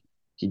honest. Like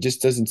he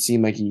just doesn't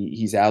seem like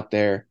he's out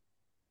there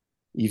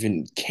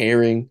even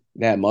caring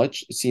that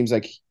much. It seems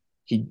like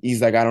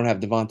he's like, I don't have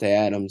Devontae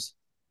Adams.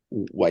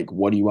 Like,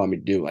 what do you want me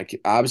to do? Like,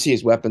 obviously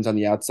his weapons on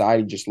the outside.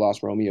 He just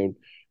lost Romeo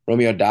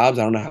Dobbs.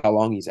 I don't know how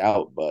long he's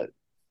out, but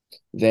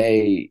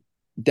they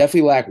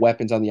definitely lack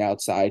weapons on the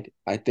outside.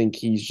 I think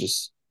he's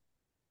just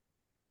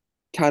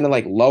kind of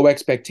like low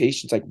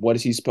expectations. Like, what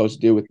is he supposed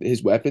to do with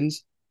his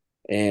weapons?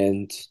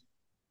 And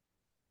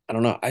I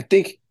don't know. I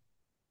think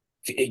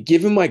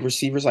give him like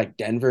receivers like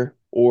Denver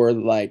or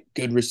like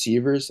good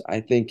receivers.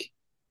 I think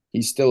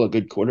he's still a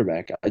good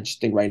quarterback. I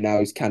just think right now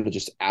he's kind of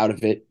just out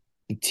of it.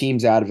 The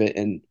team's out of it.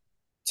 And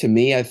to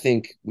me, I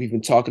think we've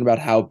been talking about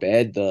how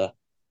bad the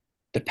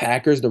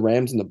Packers, the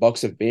Rams, and the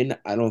Bucks have been.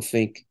 I don't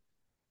think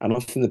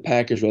the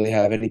Packers really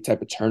have any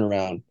type of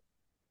turnaround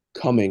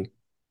coming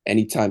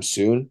anytime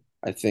soon.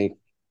 I think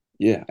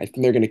they're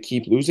going to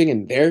keep losing,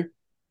 and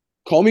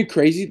call me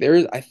crazy.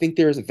 I think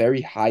there is a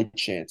very high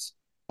chance.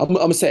 I'm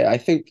gonna say I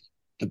think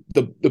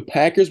the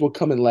Packers will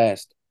come in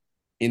last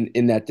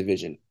in that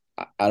division.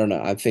 I don't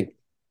know. I think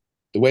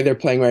the way they're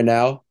playing right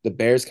now, the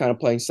Bears kind of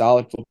playing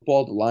solid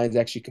football. The Lions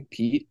actually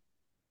compete.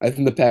 I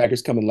think the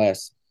Packers come in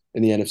last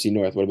in the NFC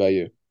North. What about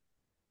you?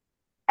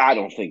 I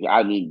don't think.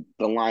 I mean,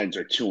 the Lions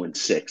are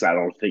 2-6. I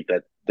don't think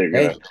that they're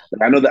gonna. Hey,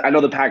 Like, I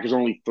know the Packers are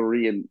only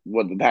 3 and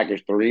what the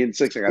Packers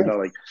 3-6. Like I know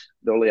like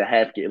they're only a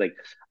half game. Like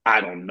I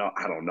don't know.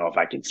 I don't know if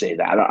I can say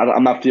that.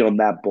 I'm not feeling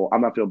that bold.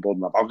 I'm not feeling bold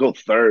enough. I'll go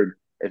third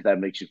if that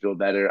makes you feel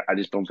better. I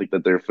just don't think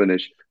that they're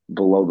finished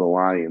below the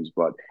Lions.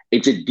 But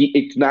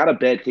it's not a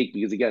bad take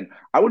because again,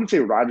 I wouldn't say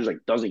Rodgers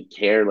like doesn't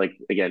care. Like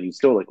again, he's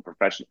still like a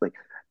professional. Like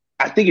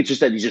I think it's just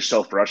that he's just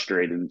so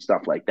frustrated and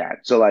stuff like that.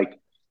 So like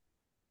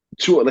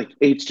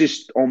it's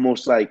just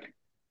almost like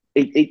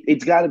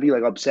it's got to be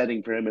like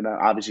upsetting for him and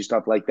obviously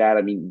stuff like that.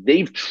 I mean,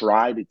 they've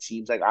tried. It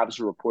seems like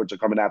obviously reports are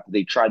coming out that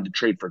they tried to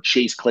trade for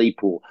Chase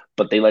Claypool,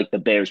 but they like the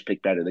Bears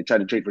pick better. They tried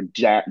to trade for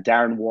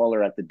Darren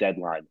Waller at the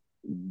deadline.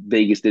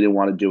 Vegas didn't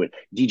want to do it.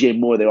 DJ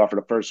Moore, they offered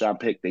a first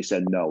round pick. They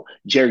said no.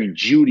 Jerry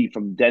Judy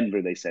from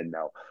Denver, they said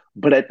no.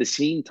 But at the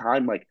same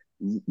time, like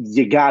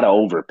you gotta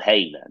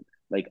overpay then.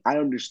 Like I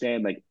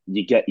understand, like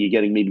you're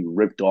getting maybe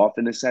ripped off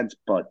in a sense,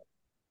 but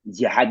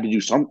you had to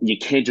do something. You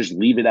can't just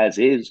leave it as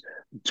is.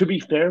 To be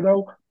fair,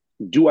 though,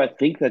 do I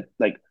think that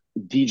like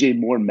DJ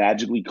Moore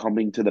magically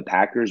coming to the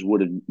Packers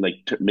would have like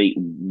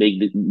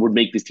would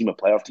make this team a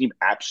playoff team?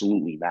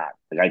 Absolutely not.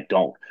 Like I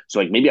don't. So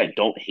like maybe I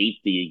don't hate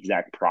the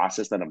exact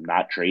process that I'm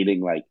not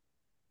trading like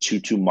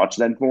too much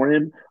then for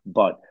him,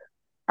 but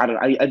I don't.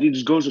 I think it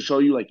just goes to show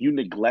you, like, you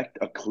neglect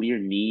a clear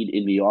need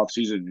in the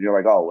offseason. And you're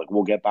like, oh, like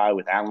we'll get by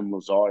with Alan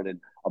Lazard and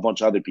a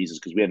bunch of other pieces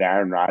because we have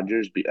Aaron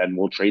Rodgers and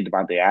we'll trade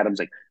Devontae Adams.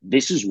 Like,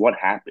 this is what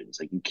happens.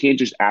 Like, you can't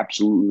just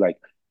absolutely like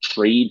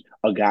trade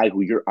a guy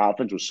who your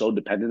offense was so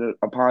dependent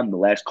upon the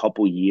last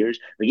couple of years.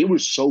 Like, it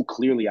was so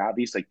clearly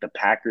obvious. Like the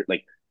Packers,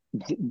 like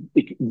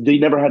they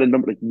never had a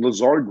number. Like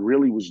Lazard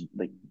really was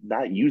like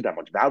not used that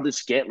much. Valdez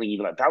Scantling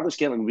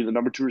would be the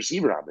number 2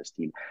 receiver on this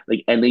team.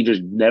 Like, and they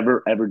just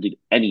never ever did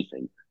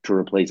anything to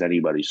replace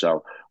anybody.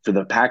 So for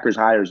the Packers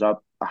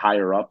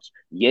higher ups,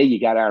 yeah, you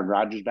got Aaron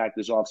Rodgers back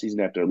this offseason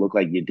after it looked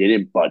like you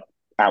didn't, but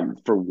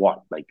for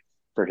what? Like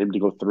for him to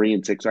go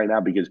 3-6 right now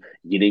because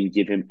you didn't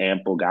give him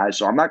ample guys.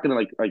 So I'm not gonna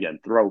like again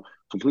throw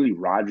completely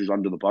Rodgers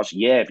under the bus.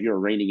 Yeah, if you're a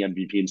reigning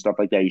MVP and stuff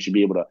like that, you should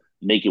be able to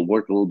make it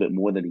work a little bit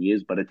more than he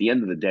is. But at the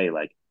end of the day,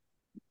 like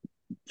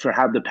for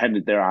how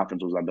dependent their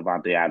offense was on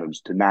Devontae Adams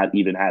to not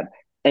even have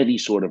any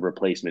sort of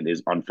replacement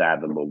is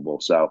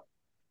unfathomable. So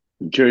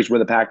I'm curious where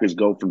the Packers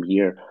go from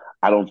here.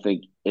 I don't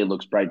think it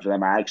looks bright for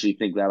them. I actually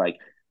think that like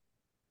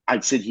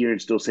I'd sit here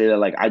and still say that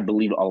like I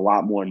believe a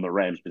lot more in the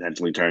Rams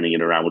potentially turning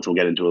it around, which we'll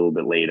get into a little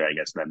bit later, I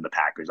guess, than the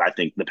Packers. I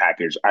think the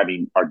Packers, I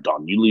mean, are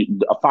done. You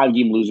leave a 5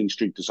 game losing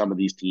streak to some of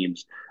these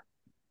teams,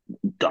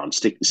 done.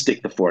 Stick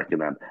the fork in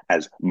them,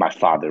 as my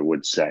father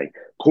would say.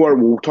 Core,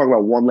 we'll talk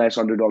about one last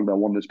underdog that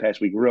won this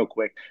past week real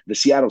quick. The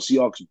Seattle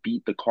Seahawks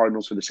beat the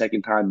Cardinals for the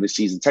second time this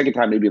season. Second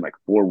time maybe in like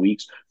 4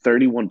 weeks.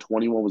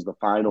 31-21 was the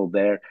final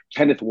there.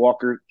 Kenneth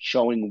Walker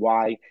showing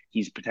why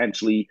he's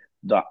potentially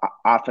the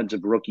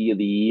offensive rookie of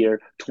the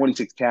year.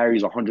 26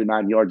 carries,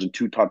 109 yards, and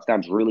 2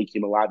 touchdowns. Really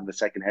came alive in the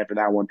second half of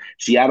that one.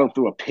 Seattle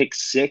threw a pick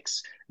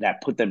six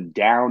that put them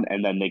down,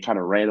 and then they kind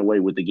of ran away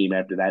with the game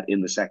after that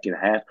in the second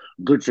half.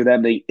 Good for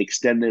them. They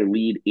extend their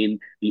lead in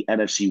the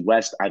NFC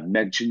West. I've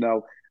mentioned,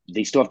 though,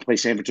 they still have to play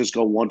San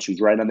Francisco once, who's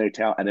right on their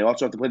tail, and they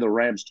also have to play the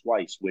Rams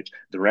twice, which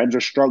the Rams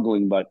are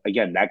struggling. But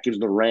again, that gives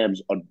the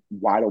Rams a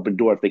wide open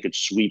door if they could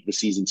sweep the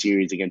season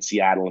series against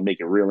Seattle and make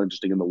it real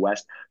interesting in the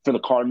West. For the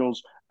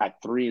Cardinals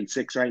at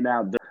 3-6 right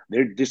now,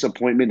 their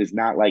disappointment is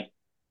not like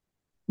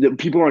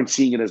people aren't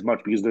seeing it as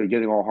much because they're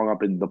getting all hung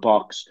up in the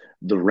Bucks,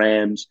 the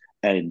Rams,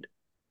 and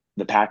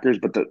the Packers,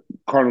 but the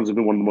Cardinals have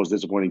been one of the most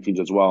disappointing teams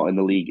as well in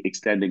the league,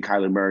 extending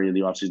Kyler Murray in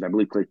the offseason. I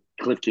believe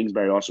Cliff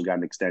Kingsbury also got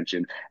an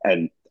extension.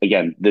 And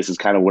again, this is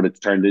kind of what it's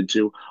turned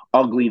into.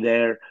 Ugly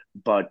there,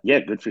 but yeah,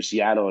 good for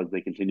Seattle as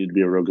they continue to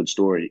be a real good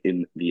story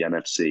in the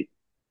NFC.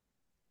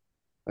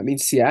 I mean,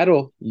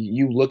 Seattle,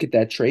 you look at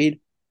that trade.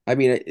 I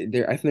mean, I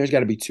think there's got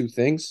to be two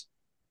things.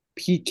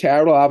 Pete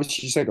Carroll,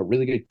 obviously, just like a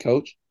really good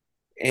coach,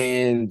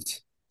 and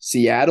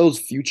Seattle's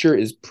future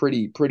is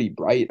pretty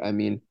bright. I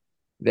mean,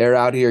 they're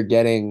out here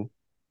getting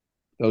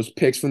those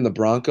picks from the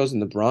Broncos,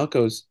 and the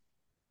Broncos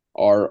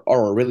are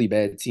a really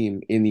bad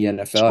team in the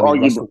It's NFL. I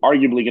mean, Russell,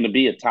 arguably going to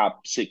be a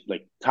top six,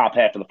 like top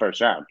half of the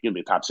first round. It's going to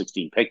be a top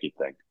 16 pick, you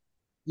think?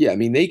 yeah, I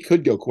mean, they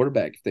could go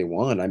quarterback if they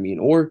want. I mean,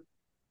 or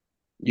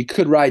you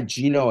could ride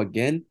Geno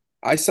again.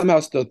 I somehow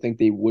still think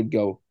they would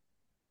go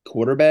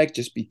quarterback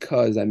just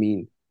because, I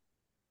mean,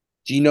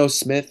 Geno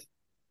Smith,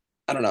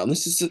 I don't know.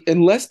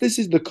 Unless this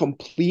is the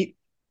complete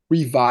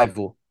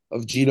revival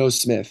of Geno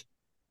Smith.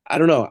 I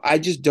don't know. I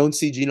just don't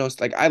see Geno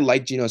like I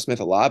like Geno Smith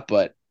a lot,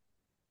 but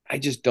I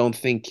just don't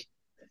think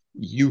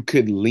you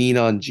could lean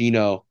on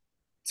Geno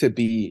to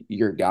be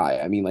your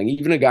guy. I mean, like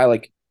even a guy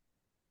like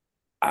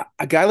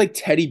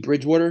Teddy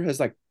Bridgewater has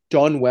like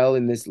done well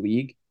in this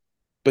league,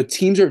 but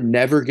teams are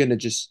never gonna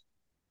just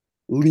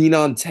lean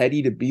on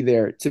Teddy to be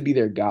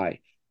their guy.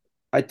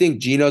 I think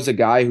Geno's a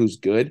guy who's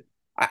good.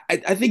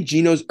 I think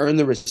Geno's earned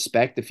the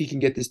respect if he can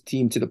get this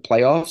team to the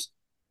playoffs.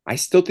 I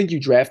still think you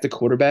draft a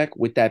quarterback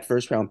with that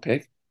first round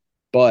pick,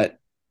 but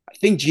I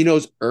think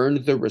Geno's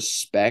earned the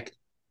respect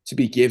to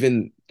be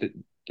given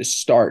the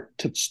start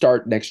to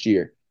start next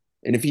year.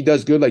 And if he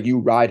does good, like you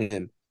ride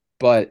him.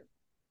 But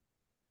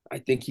I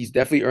think he's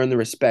definitely earned the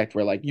respect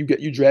where like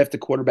you draft a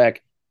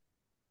quarterback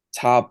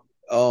top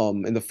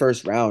in the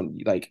first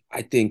round. Like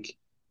I think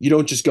you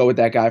don't just go with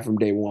that guy from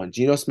day one.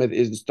 Geno Smith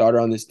is the starter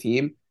on this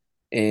team,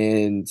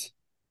 and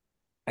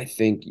I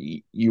think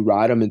you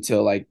ride him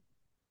until like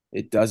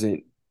it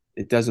doesn't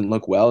it doesn't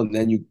look well, and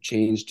then you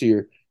change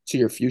to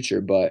your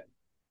future. But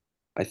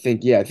I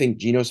think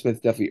Geno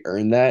Smith definitely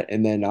earned that,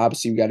 and then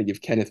obviously we got to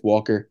give Kenneth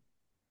Walker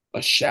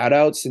a shout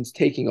out since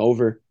taking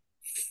over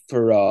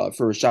for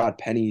Rashad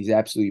Penny. He's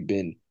absolutely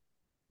been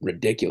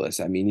ridiculous.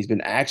 I mean, he's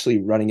been actually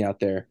running out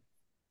there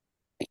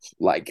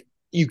like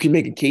you can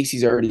make a case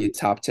he's already a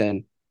top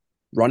 10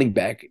 running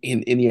back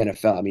in the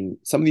NFL. I mean,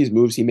 some of these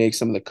moves he makes,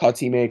 some of the cuts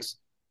he makes,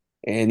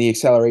 and the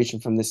acceleration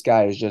from this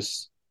guy is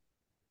just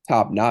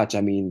top notch.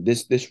 I mean,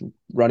 this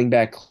running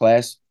back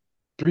class,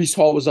 Brees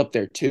Hall was up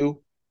there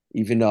too.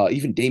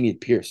 Even Damian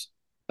Pierce.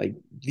 Like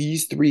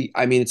these three,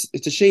 I mean,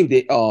 it's a shame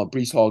that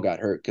Brees Hall got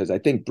hurt because I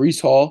think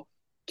Brees Hall,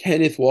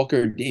 Kenneth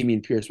Walker, and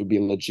Damian Pierce would be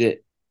a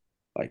legit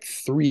like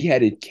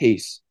three-headed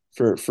case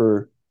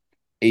for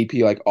AP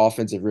like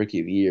offensive rookie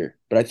of the year.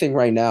 But I think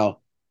right now,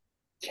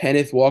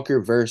 Kenneth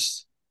Walker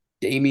versus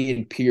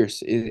Damian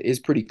Pierce is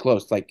pretty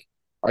close. Like,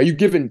 are you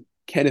giving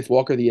Kenneth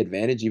Walker the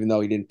advantage even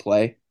though he didn't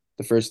play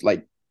the first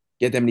like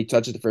get that many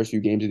touches the first few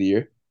games of the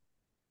year?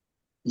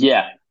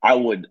 Yeah, I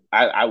would.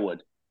 I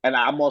would. And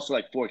I'm also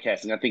like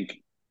forecasting. I think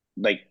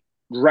like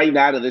right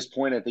now to this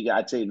point, I think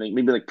I'd say like,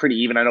 maybe like pretty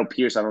even. I know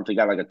Pierce, I don't think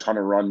got like a ton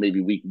of run,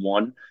 maybe week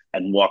one,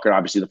 and Walker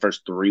obviously the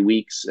first 3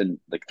 weeks and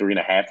like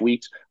 3.5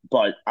 weeks.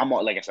 But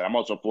like I said, I'm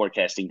also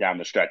forecasting down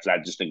the stretch. I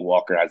just think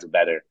Walker has a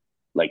better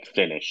like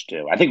finish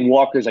too. I think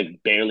Walker's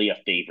like barely a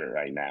favorite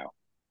right now,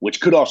 which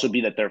could also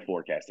be that they're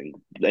forecasting.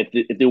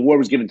 If the award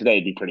was given today,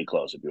 it'd be pretty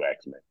close if you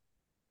ask me.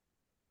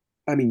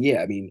 I mean,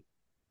 yeah, I mean,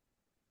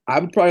 I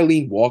would probably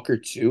lean Walker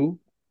too.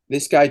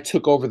 This guy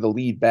took over the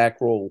lead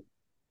back role,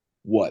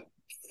 what,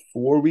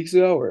 4 weeks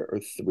ago or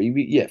 3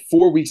 weeks? Yeah,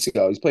 4 weeks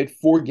ago. He's played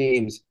 4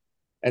 games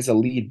as a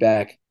lead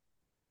back.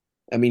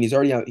 I mean,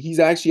 he's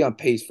actually on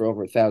pace for over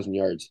 1,000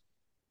 yards.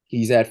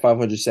 He's at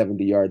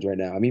 570 yards right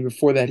now. I mean,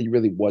 before that, he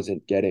really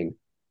wasn't getting.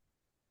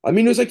 I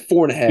mean, it was like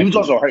four and a He half was weeks.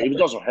 also hurt. He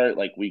was also hurt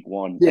like week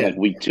one and Yeah, like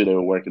week two. They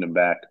were working him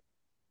back.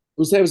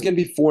 we'll say it was gonna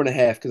be four and a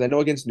half because I know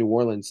against New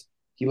Orleans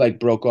he like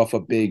broke off a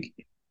big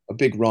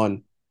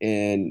run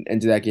and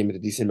ended that game with a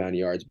decent amount of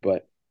yards.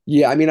 But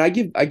yeah, I mean, I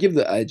give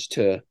the edge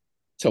to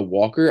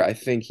Walker. I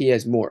think he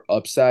has more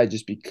upside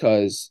just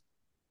because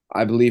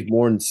I believe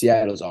more in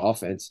Seattle's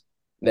offense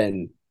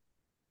than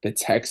the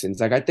Texans.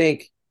 Like I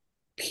think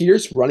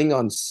Pierce running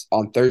on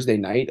Thursday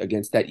night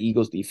against that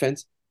Eagles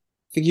defense,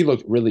 I think he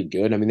looked really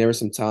good. I mean, there were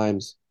some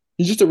times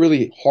he's just a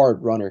really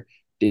hard runner,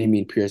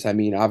 Damian Pierce. I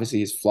mean, obviously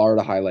his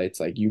Florida highlights,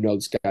 like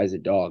this guy's a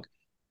dog.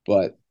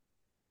 But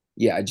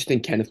yeah, I just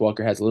think Kenneth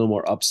Walker has a little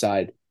more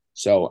upside.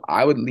 So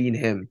I would lean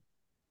him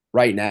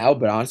right now.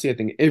 But honestly, I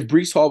think if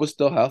Brees Hall was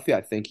still healthy,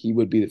 I think he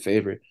would be the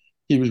favorite.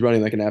 He was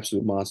running like an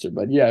absolute monster.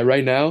 But yeah,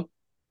 right now,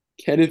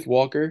 Kenneth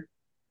Walker,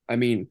 I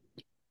mean,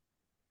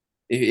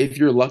 if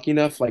you're lucky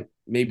enough, like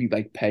maybe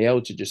like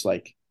payout to just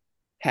like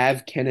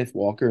have Kenneth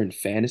Walker in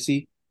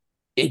fantasy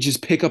and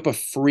just pick up a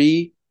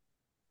free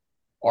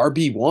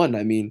RB1.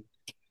 I mean,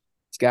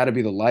 it's got to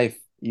be the life.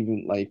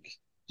 Even like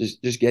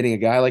just getting a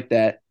guy like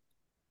that,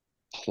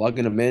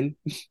 plugging him in,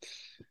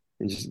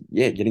 and just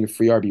yeah, getting a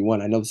free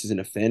RB1. I know this isn't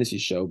a fantasy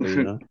show, but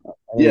you know.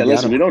 Yeah, And yeah, I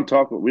listen,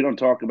 don't we don't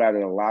talk about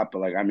it a lot, but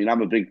like I mean,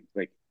 I'm a big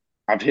like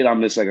I've hit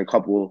on this like a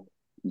couple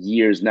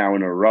years now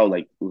in a row.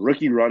 Like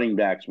rookie running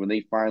backs, when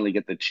they finally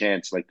get the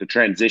chance, like the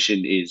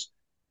transition is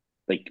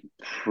like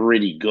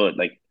pretty good.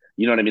 Like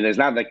you know what I mean? There's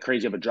not like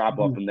crazy of a drop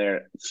off know. from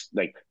their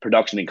like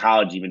production in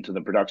college even to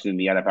the production in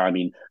the NFL. I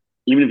mean,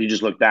 even if you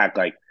just look back,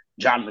 like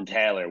Jonathan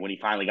Taylor when he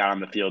finally got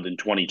on the field in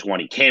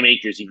 2020, Cam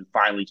Akers even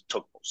finally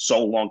took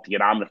so long to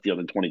get on the field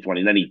in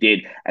 2020, and then he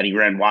did, and he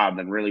ran wild, and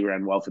then really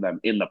ran well for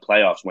them in the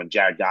playoffs when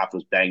Jared Goff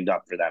was banged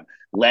up for them.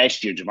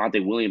 Last year,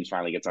 Javonte Williams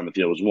finally gets on the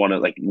field, was one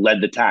of like led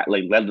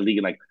the league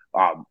in like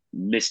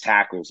missed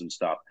tackles and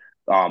stuff.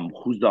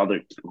 Who's the other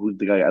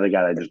guy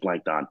that I just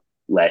blanked on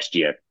last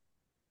year?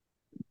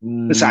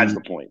 Besides Mm,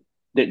 the point,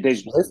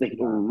 there's Swift? like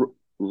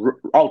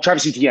Nah.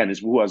 Travis Etienne is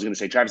who I was going to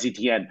say. Travis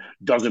Etienne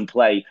doesn't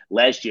play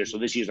last year, so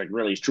this year's like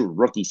really his true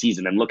rookie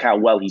season, and look how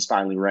well he's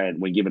finally ran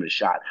when given a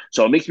shot.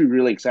 So it makes me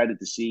really excited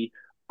to see.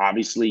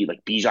 Obviously,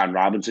 like Bijan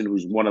Robinson,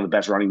 who's one of the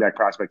best running back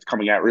prospects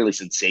coming out really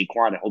since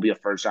Saquon, and he'll be a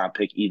first round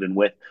pick even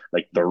with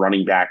like the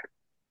running back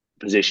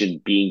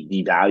position being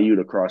devalued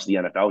across the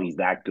NFL. He's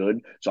that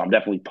good. So I'm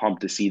definitely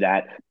pumped to see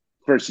that.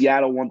 For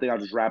Seattle, one thing I'll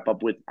just wrap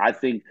up with,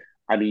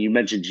 I mean, you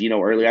mentioned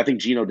Geno earlier. I think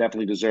Geno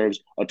definitely deserves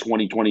a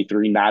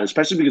 2023 nod,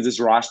 especially because this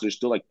roster is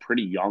still like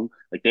pretty young.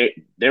 Like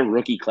their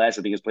rookie class,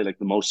 I think, has played like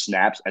the most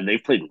snaps, and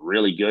they've played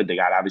really good. They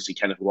got obviously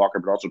Kenneth Walker,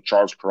 but also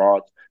Charles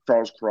Cross,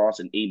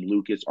 and Abe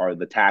Lucas are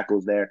the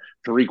tackles there.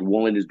 Tariq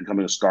Woolen is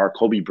becoming a star.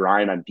 Kobe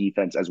Bryant on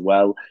defense as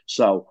well.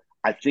 So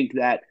I think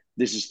that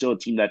this is still a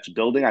team that's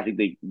building. I think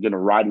they're going to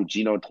ride with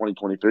Geno in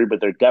 2023,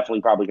 but they're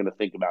definitely probably going to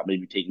think about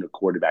maybe taking a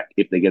quarterback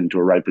if they get into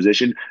a right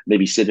position,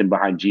 maybe sit him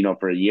behind Geno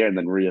for a year and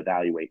then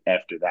reevaluate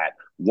after that.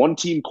 One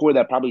team core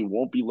that probably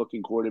won't be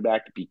looking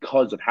quarterback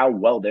because of how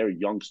well their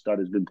young stud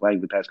has been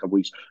playing the past couple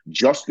weeks.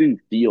 Justin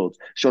Fields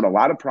showed a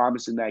lot of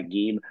promise in that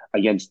game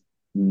against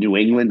New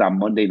England on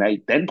Monday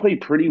night, then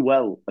played pretty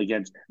well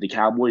against the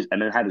Cowboys,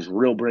 and then had his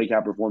real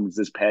breakout performance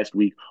this past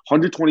week.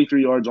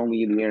 123 yards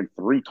only in the air and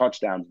 3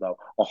 touchdowns, though.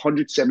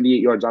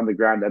 178 yards on the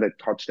ground and a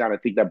touchdown. I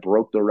think that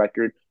broke the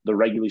record, the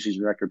regular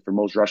season record for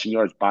most rushing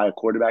yards by a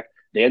quarterback.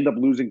 They end up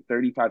losing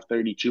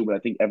 35-32, but I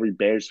think every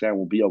Bears fan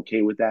will be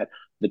okay with that.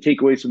 The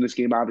takeaways from this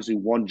game, obviously,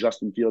 one,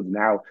 Justin Fields,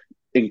 now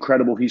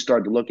incredible he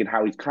started to look and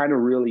how he's kind of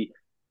really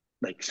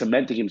like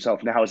cementing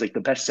himself now as like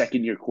the best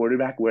second year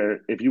quarterback.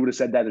 Where if you would have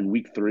said that in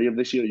week 3 of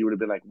this year, you would have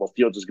been like, well,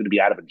 Fields is going to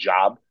be out of a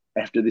job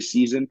after this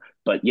season.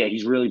 But yeah,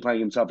 he's really playing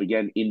himself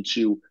again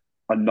into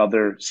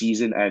another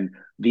season, and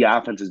the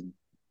offense is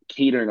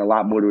catering a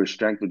lot more to his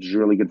strength, which is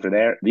really good for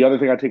there. The other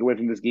thing I take away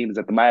from this game is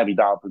that the Miami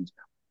Dolphins'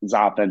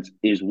 offense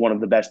is one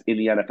of the best in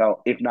the NFL,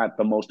 if not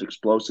the most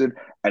explosive.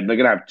 And they're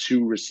gonna have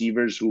two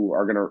receivers who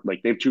are gonna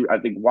like they've two. I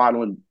think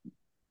Waddle and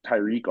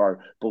Tyreek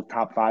are both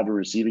top 5 in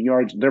receiving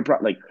yards. They're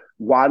like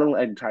Waddle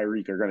and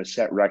Tyreek are going to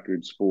set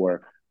records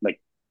for like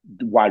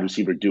wide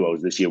receiver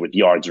duos this year with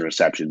yards and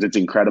receptions. It's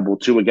incredible.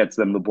 Tua gets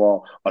them the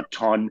ball a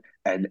ton,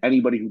 and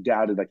anybody who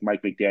doubted like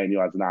Mike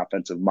McDaniel as an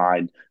offensive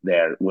mind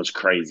there was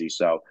crazy.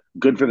 So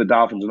good for the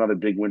Dolphins. Another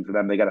big win for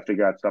them. They got to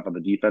figure out stuff on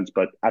the defense,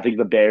 but I think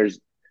the Bears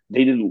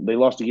they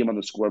lost the game on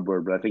the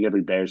scoreboard, but I think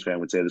every Bears fan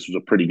would say this was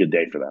a pretty good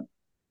day for them.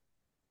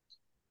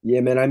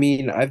 Yeah, man. I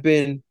mean, I've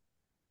been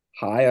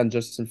high on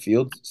Justin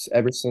Fields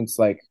ever since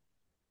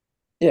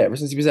ever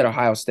since he was at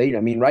Ohio State. I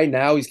mean, right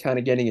now he's kind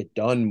of getting it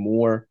done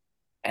more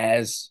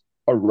as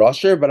a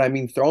rusher, but I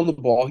mean, throwing the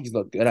ball, he's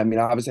looked good. I mean,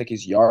 obviously like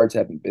his yards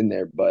haven't been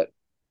there, but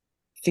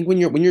I think when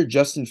you're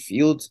Justin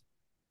Fields,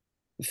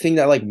 the thing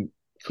that like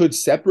could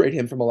separate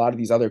him from a lot of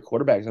these other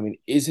quarterbacks, I mean,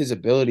 is his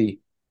ability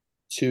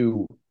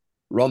to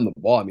run the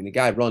ball. I mean, the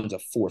guy runs a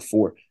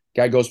 4.4.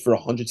 Guy goes for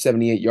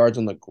 178 yards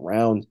on the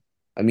ground.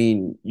 I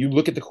mean, you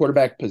look at the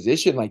quarterback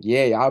position, like,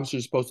 yeah, obviously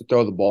you're supposed to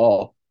throw the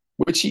ball,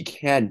 which he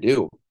can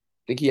do. I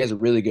think he has a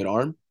really good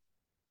arm.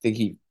 I think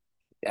he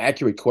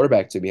accurate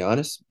quarterback, to be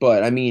honest.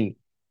 But I mean,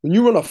 when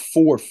you run a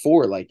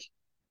 4.4, like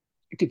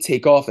you could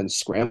take off and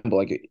scramble.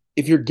 Like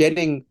if you're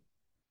getting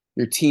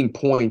your team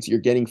points, you're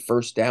getting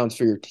first downs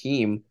for your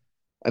team.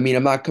 I mean,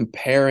 I'm not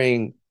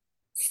comparing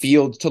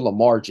Fields to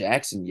Lamar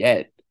Jackson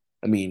yet.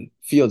 I mean,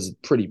 Fields is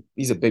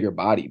he's a bigger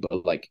body,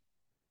 but like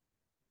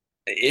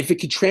if it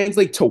could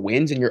translate to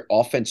wins and your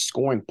offense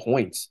scoring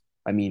points,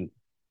 I mean,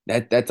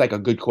 that's like a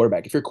good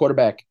quarterback. If your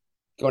quarterback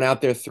going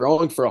out there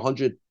throwing for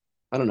 100,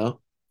 I don't know,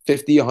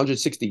 50,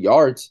 160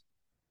 yards,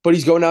 but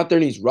he's going out there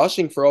and he's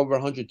rushing for over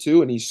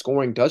 102 and he's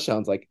scoring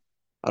touchdowns, like,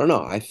 I don't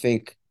know. I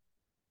think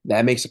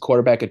that makes a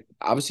quarterback,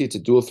 obviously, it's a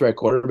dual threat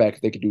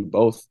quarterback. They could do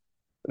both.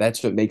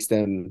 That's what makes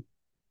them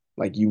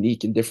like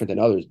unique and different than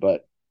others.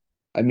 But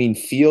I mean,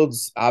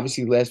 Fields,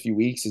 obviously, the last few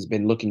weeks has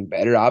been looking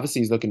better.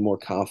 Obviously, he's looking more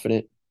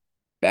confident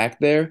back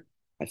there.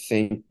 I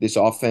think this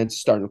offense is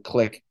starting to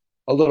click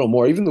a little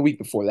more. Even the week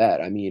before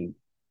that, I mean,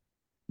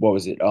 what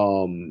was it?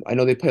 I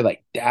know they played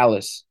like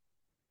Dallas.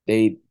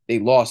 They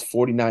lost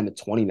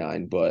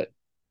 49-29, but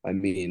I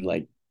mean,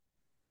 like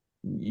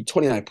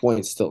 29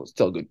 points still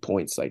good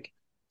points. Like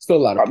still a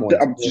lot of points.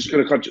 I'm just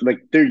gonna cut you,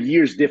 like their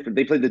years different.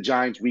 They played the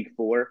Giants week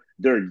 4.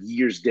 they're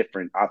years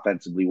different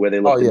offensively where they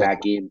Oh looked in yeah,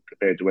 that game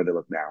compared to where they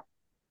look now.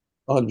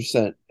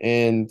 100%.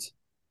 And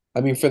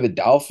I mean, for the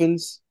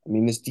Dolphins, I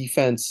mean, this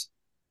defense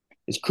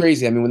is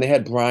crazy. I mean, when they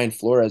had Brian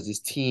Flores, this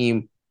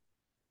team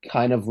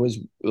kind of was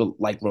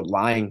like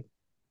relying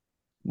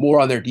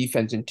more on their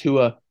defense and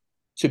Tua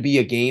to be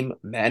a game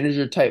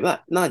manager type,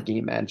 not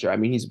game manager. I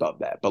mean, he's above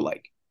that, but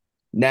like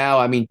now,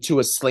 I mean,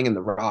 Tua's slinging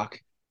the rock.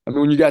 I mean,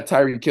 when you got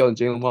Tyreek Hill and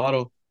Jalen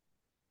Waddle,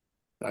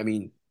 I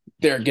mean,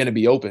 they're gonna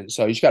be open.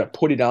 So you just got to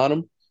put it on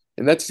them,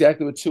 and that's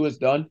exactly what Tua's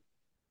done.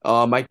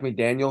 Mike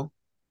McDaniel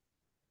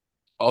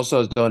also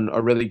has done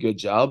a really good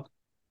job.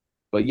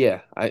 But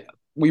yeah, I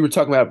we were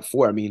talking about it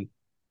before. I mean,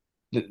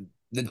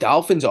 the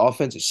Dolphins'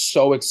 offense is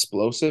so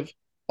explosive.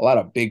 A lot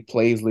of big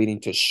plays leading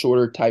to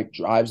shorter type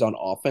drives on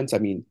offense. I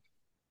mean,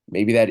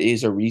 maybe that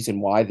is a reason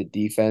why the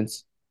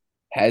defense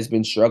has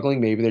been struggling.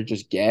 Maybe they're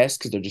just gassed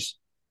because they're just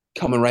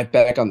coming right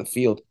back on the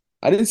field.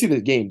 I didn't see the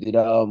game.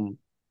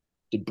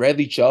 Did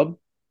Bradley Chubb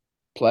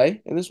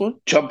play in this one?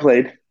 Chubb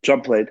played.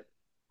 Chubb played.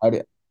 I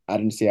did. I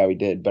didn't see how he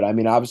did, but I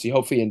mean, obviously,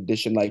 hopefully, an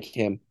addition like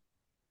him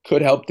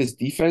could help this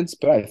defense.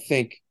 But I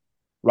think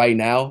right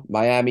now,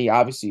 Miami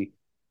obviously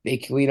they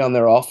can lean on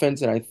their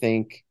offense, and I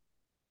think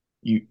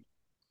you,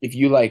 if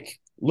you like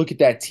look at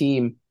that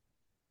team,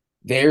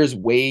 there's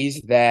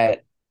ways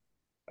that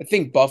I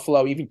think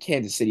Buffalo, even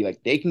Kansas City,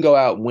 like they can go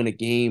out and win a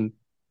game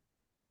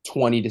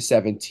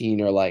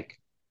 20-17 or like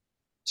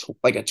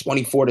a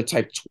 24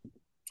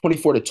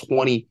 to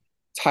 20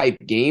 type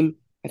game.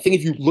 I think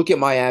if you look at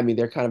Miami,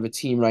 they're kind of a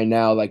team right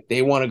now. Like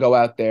they want to go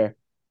out there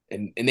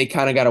and they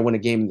kind of got to win a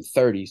game in the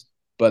 30s.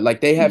 But like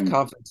they have Mm.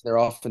 confidence in their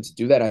offense to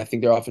do that. And I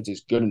think their offense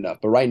is good enough.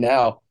 But right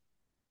now,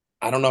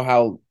 I don't know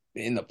how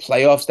in the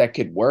playoffs that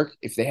could work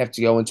if they have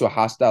to go into a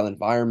hostile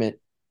environment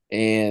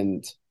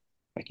and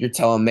like you're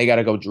telling them they got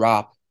to go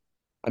drop.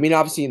 I mean,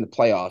 obviously in the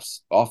playoffs,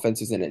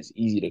 offense isn't as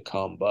easy to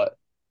come, but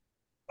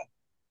I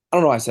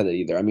don't know why I said that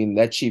either. I mean,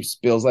 that Chiefs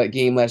Bills that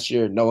game last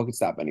year, no one could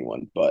stop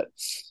anyone. But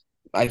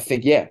I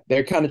think, yeah,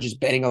 they're kind of just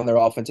betting on their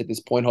offense at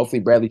this point. Hopefully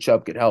Bradley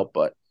Chubb could help.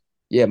 But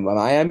yeah,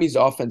 Miami's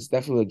offense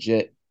definitely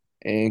legit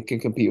and can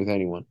compete with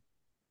anyone.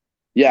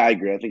 Yeah, I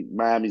agree. I think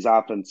Miami's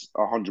offense,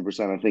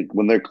 100%. I think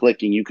when they're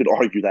clicking, you could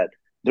argue that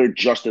they're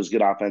just as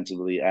good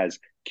offensively as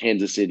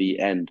Kansas City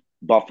and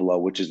Buffalo,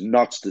 which is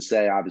nuts to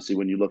say, obviously,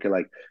 when you look at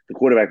like the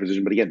quarterback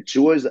position. But again,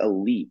 Tua's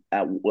elite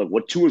at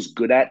what Tua's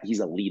good at, he's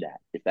elite at,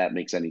 if that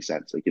makes any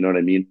sense. Like, you know what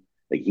I mean?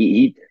 Like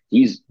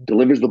he's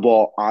delivers the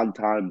ball on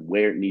time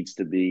where it needs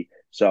to be.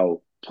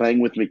 So playing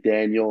with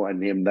McDaniel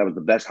and him, that was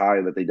the best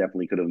hire that they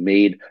definitely could have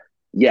made.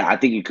 Yeah, I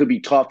think it could be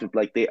tough if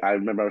like I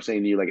remember I was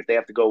saying to you, like if they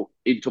have to go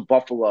into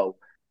Buffalo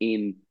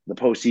in the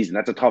postseason.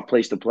 That's a tough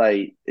place to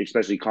play,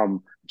 especially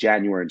come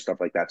January and stuff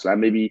like that. So that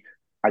maybe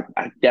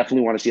I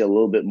definitely want to see a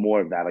little bit more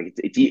of that. Like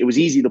it was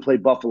easy to play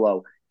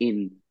Buffalo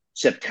in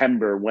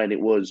September when it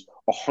was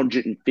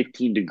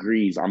 115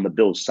 degrees on the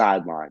Bills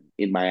sideline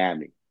in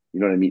Miami. You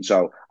know what I mean?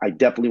 So I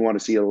definitely want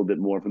to see a little bit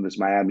more from this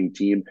Miami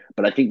team,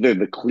 but I think they're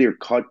the clear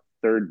cut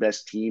third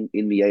best team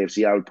in the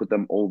AFC. I would put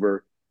them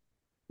over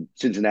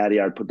Cincinnati.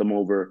 I would put them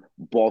over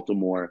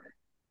Baltimore.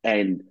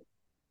 And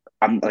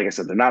I'm like I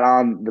said, they're not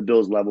on the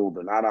Bills level.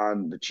 They're not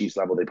on the Chiefs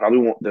level. They probably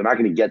won't. They're not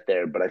going to get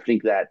there. But I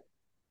think that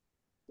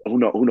who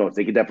knows? Who knows?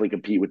 They could definitely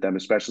compete with them,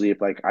 especially if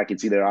like I can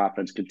see their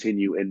offense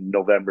continue in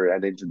November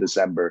and into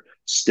December,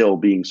 still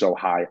being so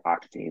high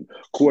octane.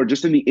 Core,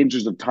 just in the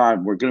interest of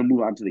time, we're going to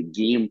move on to the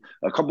game.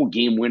 A couple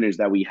game winners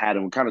that we had,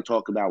 and we'll kind of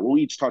talk about. We'll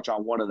each touch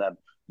on one of them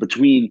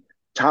between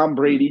Tom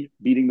Brady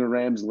beating the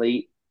Rams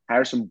late,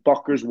 Harrison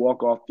Butker's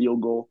walk off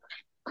field goal,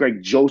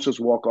 Greg Joseph's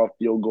walk off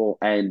field goal,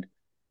 and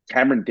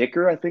Cameron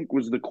Dicker, I think,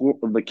 was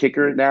the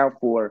kicker now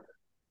for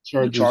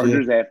the Chargers, yeah.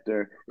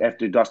 Chargers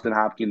after Dustin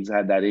Hopkins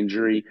had that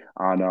injury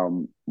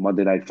on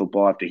Monday Night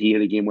Football after he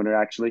hit a game winner.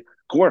 Actually,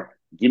 Core,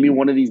 give me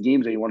one of these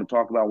games that you want to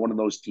talk about one of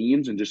those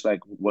teams and just like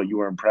what you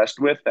were impressed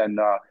with. And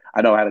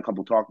I know I had a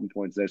couple talking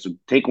points there, so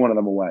take one of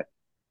them away.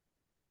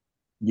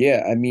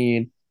 Yeah, I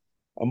mean,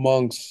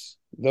 amongst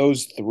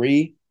those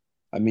three,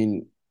 I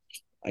mean,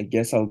 I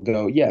guess I'll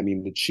go. Yeah, I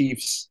mean, the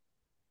Chiefs,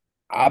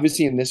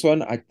 obviously in this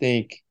one, I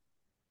think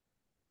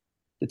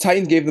the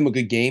Titans gave them a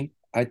good game.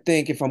 I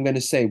think if I'm going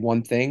to say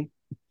one thing,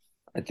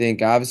 I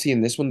think obviously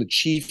in this one, the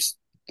Chiefs,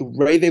 the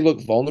way they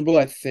look vulnerable,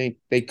 I think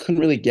they couldn't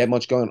really get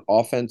much going on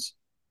offense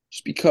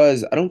just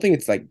because I don't think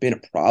it's like been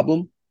a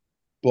problem,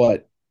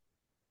 but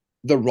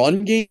the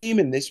run game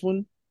in this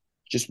one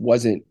just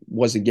wasn't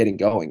getting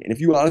going. And if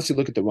you honestly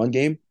look at the run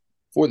game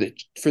for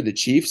the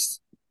Chiefs,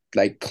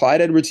 like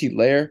Clyde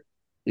Edwards-Helaire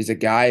is a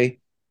guy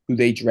who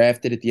they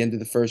drafted at the end of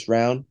the first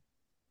round.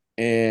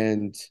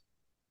 And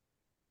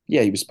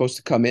yeah, he was supposed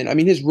to come in. I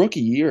mean, his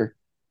rookie year,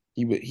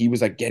 he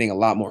was like getting a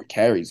lot more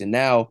carries, and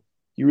now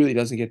he really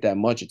doesn't get that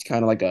much. It's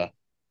kind of like a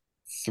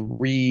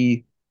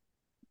three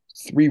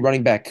three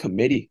running back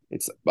committee.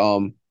 It's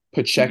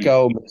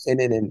Pacheco,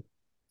 McKinnon,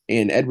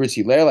 and Edwards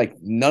Hilaire. Like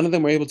none of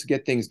them were able to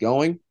get things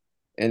going.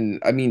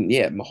 And I mean,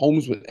 yeah,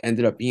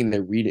 ended up being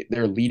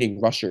their leading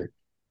rusher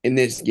in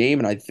this game,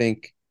 and I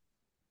think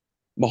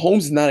Mahomes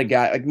is not a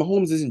guy like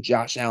Mahomes isn't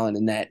Josh Allen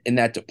in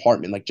that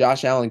department. Like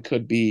Josh Allen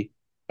could be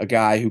a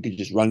guy who could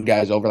just run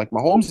guys over. Like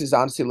Mahomes is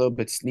honestly a little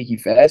bit sneaky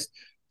fast,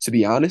 to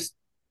be honest.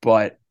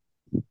 But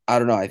I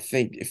don't know. I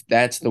think if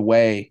that's the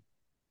way,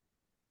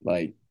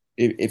 like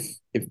if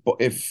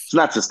It's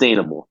not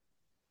sustainable.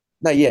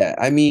 not yeah,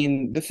 I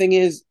mean the thing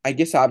is, I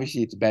guess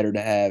obviously it's better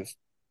to have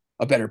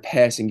a better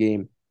passing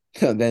game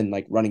than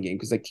like running game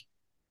because like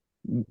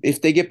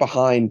if they get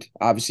behind,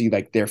 obviously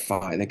like they're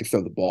fine. They can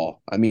throw the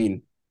ball. I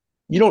mean,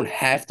 you don't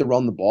have to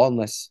run the ball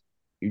unless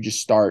you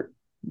just start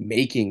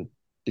making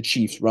the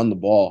Chiefs run the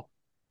ball.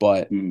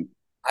 But Mm.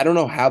 I don't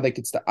know how they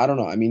could stop. I don't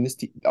know. I mean,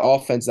 the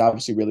offense is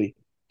obviously really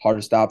hard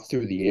to stop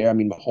through the air. I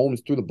mean,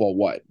 Mahomes threw the ball.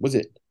 What was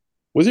it?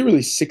 Was it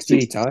really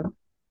 68 Six, times?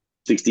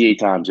 68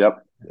 times.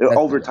 Yep. That's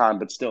Overtime,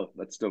 but still,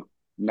 that's still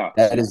nuts.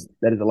 that is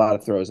a lot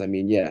of throws. I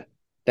mean, yeah,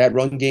 that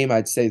run game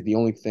I'd say is the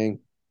only thing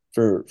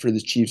for the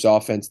Chiefs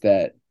offense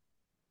that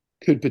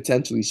could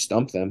potentially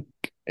stump them.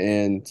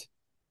 And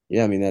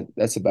yeah, I mean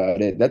that's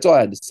about it. That's all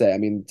I had to say. I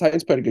mean, the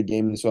Titans played a good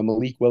game, so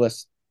Malik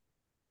Willis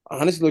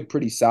honestly looked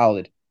pretty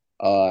solid.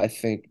 I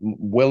think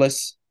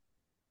Willis,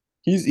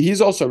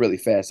 he's also really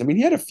fast. I mean,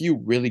 he had a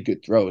few really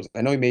good throws.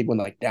 I know he made one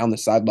like down the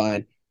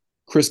sideline.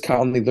 Chris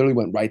Conley literally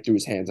went right through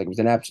his hands, like it was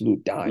an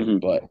absolute dime. Hmm.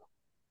 But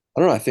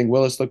I don't know. I think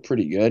Willis looked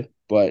pretty good.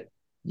 But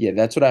yeah,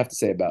 that's what I have to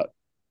say about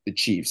the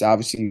Chiefs.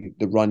 Obviously,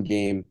 the run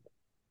game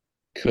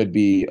could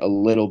be a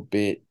little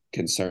bit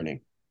concerning.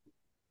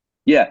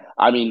 Yeah,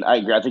 I mean, I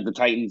agree. I think the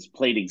Titans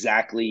played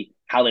exactly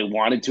how they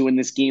wanted to in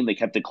this game. They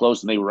kept it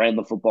close and they ran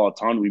the football a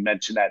ton. We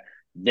mentioned that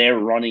their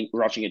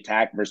rushing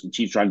attack versus the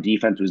Chiefs' run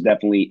defense was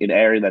definitely an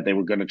area that they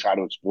were going to try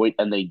to exploit,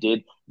 and they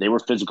did. They were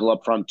physical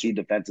up front too,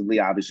 defensively.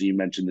 Obviously, you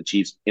mentioned the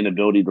Chiefs'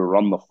 inability to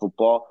run the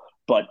football,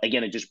 but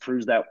again, it just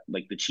proves that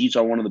like the Chiefs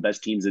are one of the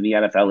best teams in the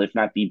NFL, if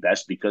not the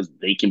best, because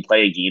they can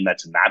play a game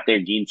that's not their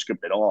game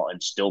script at all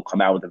and still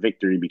come out with a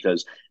victory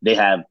because they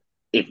have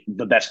if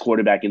the best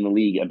quarterback in the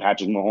league and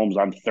Patrick Mahomes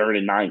on 3rd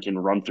and 9 can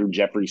run through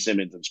Jeffrey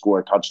Simmons and score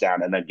a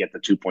touchdown and then get the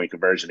 2-point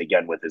conversion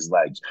again with his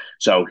legs.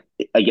 So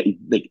again,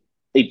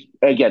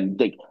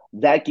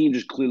 that game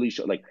just clearly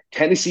showed like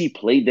Tennessee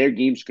played their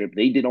game script.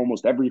 They did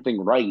almost everything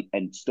right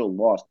and still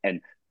lost.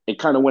 And it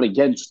kind of went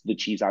against the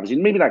Chiefs,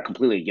 obviously. Maybe not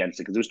completely against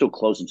it because they're still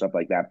close and stuff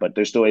like that, but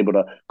they're still able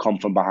to come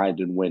from behind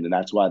and win. And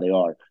that's why they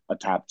are a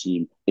top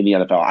team in the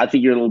NFL. I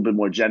think you're a little bit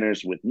more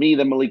generous with me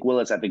than Malik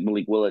Willis. I think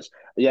Malik Willis,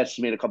 yes,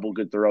 he made a couple of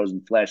good throws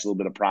and flashed a little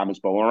bit of promise,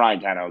 but when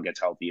Ryan Tannehill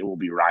gets healthy, it will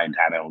be Ryan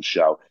Tannehill's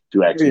show to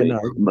Yeah, actually. no,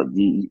 But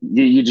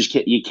you just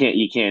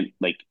can't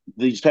like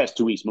these past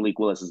 2 weeks. Malik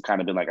Willis has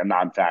kind of been like a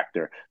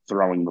non-factor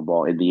throwing the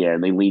ball in the air,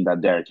 and they leaned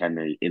on Derrick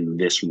Henry in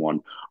this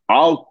one.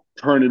 I'll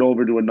turn it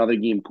over to another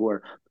game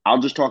core. I'll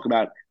just talk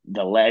about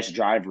the last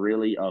drive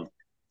really of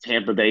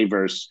Tampa Bay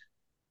versus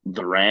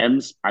the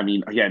Rams. I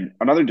mean, again,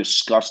 another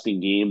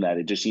disgusting game that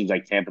it just seems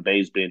like Tampa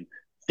Bay's been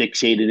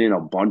fixated in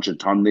a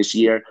ton this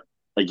year.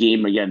 A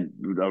game, again,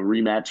 a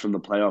rematch from the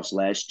playoffs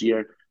last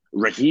year.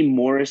 Raheem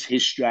Morris,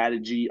 his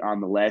strategy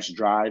on the last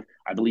drive,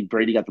 I believe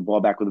Brady got the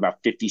ball back with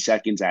about 50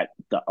 seconds at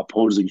the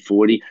opposing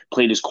 40,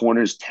 played his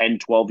corners 10,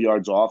 12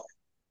 yards off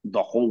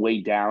the whole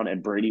way down,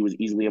 and Brady was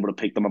easily able to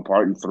pick them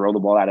apart and throw the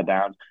ball out of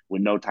bounds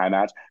with no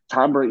timeouts.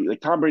 Tom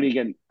Brady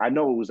again, I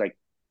know it was like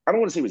I don't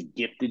want to say it was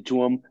gifted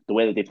to him the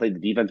way that they played the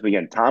defense, but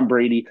again, Tom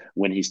Brady,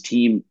 when his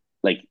team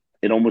like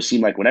it almost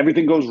seemed like when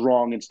everything goes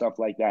wrong and stuff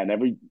like that, and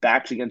every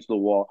back's against the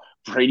wall,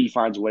 Brady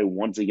finds a way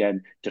once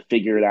again to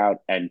figure it out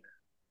and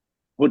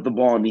put the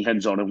ball in the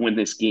end zone and win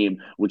this game,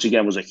 which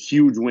again was a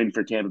huge win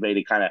for Tampa Bay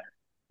to kind of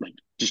like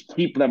just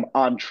keep them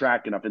on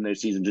track enough in their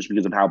season just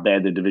because of how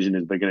bad their division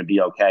is. They're going to be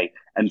okay.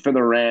 And for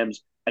the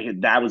Rams,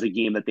 again, that was a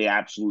game that they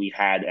absolutely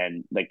had,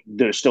 and like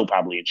they're still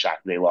probably in shock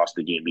they lost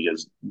the game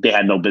because they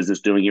had no business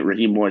doing it.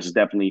 Raheem Morris has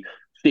definitely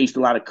faced a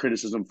lot of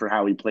criticism for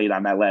how he played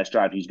on that last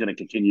drive. He's going to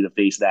continue to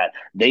face that.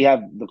 They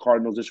have the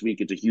Cardinals this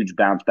week. It's a huge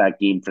bounce back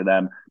game for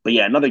them. But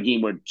yeah, another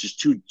game where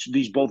just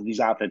both of these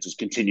offenses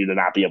continue to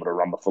not be able to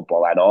run the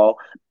football at all.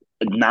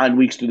 9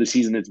 weeks through the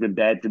season, it's been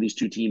bad for these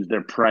two teams.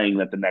 They're praying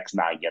that the next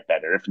 9 get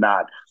better. If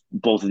not,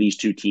 both of these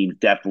two teams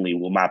definitely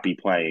will not be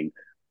playing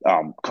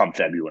come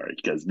February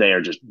because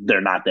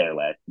they're not there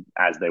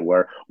as they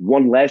were.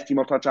 One last team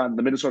I'll touch on: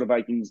 the Minnesota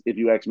Vikings. If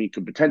you ask me,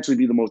 could potentially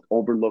be the most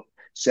overlooked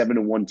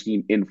 7-1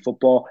 team in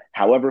football.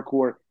 However,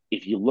 Core,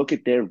 if you look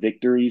at their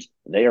victories,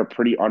 they are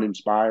pretty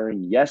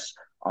uninspiring. Yes,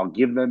 I'll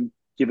give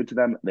it to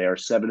them. They are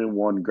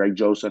 7-1. Greg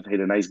Joseph hit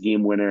a nice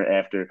game winner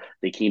after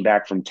they came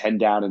back from 10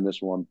 down in this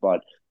one,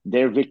 but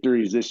their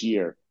victories this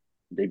year.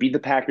 They beat the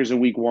Packers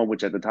in week 1,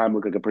 which at the time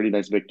looked like a pretty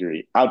nice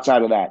victory.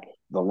 Outside of that,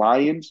 the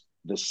Lions,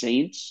 the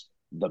Saints,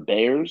 the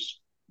Bears,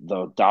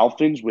 the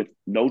Dolphins with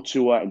no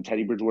Tua and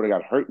Teddy Bridgewater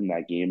got hurt in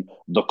that game,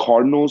 the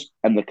Cardinals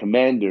and the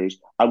Commanders.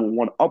 I will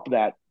one up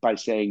that by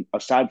saying,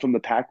 aside from the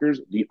Packers,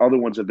 the other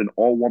ones have been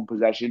all one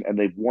possession, and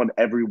they've won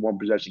every one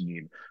possession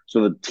game.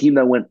 So the team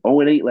that went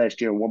 0-8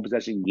 last year in one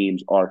possession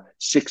games are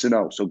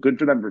 6-0. So good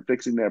for them for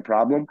fixing their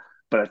problem.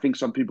 But I think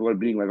some people are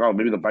being like, oh,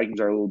 maybe the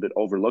Vikings are a little bit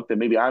overlooked. And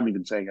maybe I'm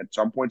even saying at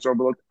some points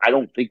overlooked. I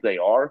don't think they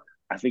are.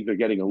 I think they're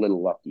getting a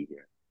little lucky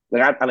here.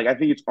 I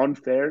think it's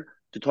unfair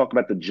to talk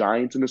about the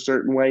Giants in a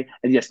certain way.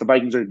 And yes, the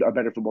Vikings are a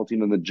better football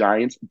team than the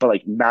Giants, but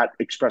like not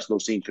express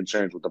those same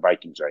concerns with the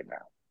Vikings right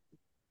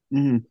now.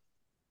 Mhm.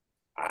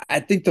 I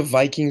think the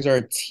Vikings are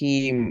a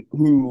team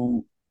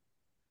who,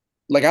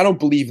 like, I don't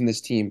believe in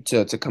this team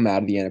to come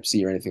out of the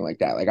NFC or anything like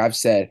that. Like I've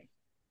said,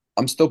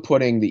 I'm still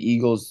putting the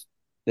Eagles,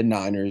 the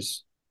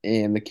Niners,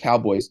 and the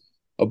Cowboys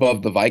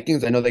above the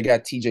Vikings. I know they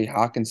got TJ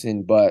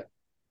Hawkinson, but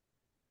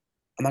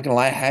I'm not gonna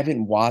lie, I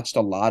haven't watched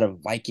a lot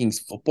of Vikings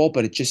football,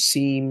 but it just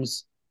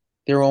seems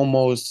they're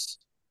almost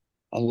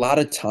a lot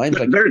of times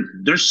like,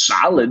 They're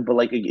solid, but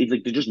like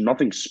they're just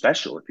nothing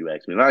special. If you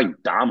ask me, they're like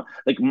I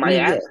mean,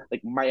 yeah,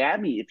 Like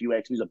Miami. If you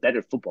ask me, is a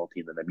better football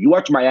team than them. You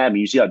watch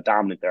Miami, you see how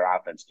dominant their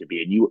offense can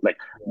be, and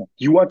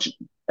you watch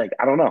like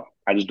I don't know.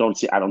 I don't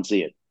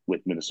see it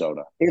with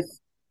Minnesota. if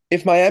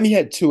if Miami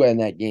had Tua in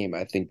that game,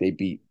 I think they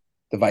beat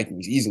the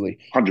Vikings easily.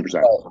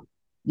 100%. But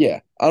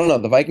yeah, I don't know.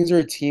 The Vikings are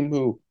a team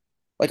who,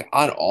 like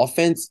on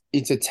offense,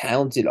 it's a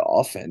talented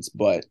offense,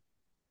 but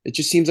it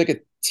just seems like a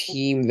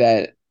team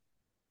that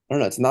I don't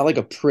know. It's not like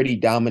a pretty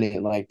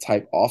dominant like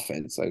type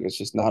offense. Like it's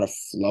just not a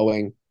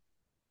flowing,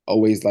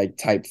 always like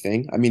type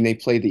thing. I mean, they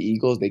played the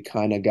Eagles. They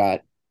kind of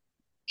got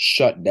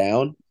shut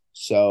down.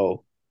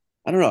 So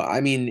I don't know.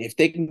 I mean, if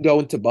they can go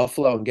into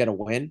Buffalo and get a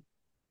win,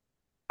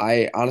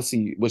 I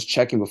honestly was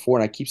checking before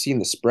and I keep seeing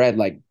the spread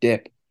like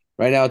dip.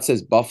 Right now it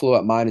says Buffalo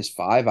at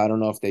 -5. I don't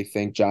know if they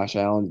think Josh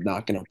Allen's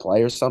not going to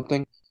play or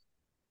something.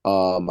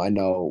 I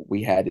know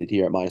we had it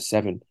here at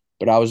 -7,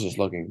 but I was just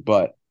looking.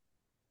 But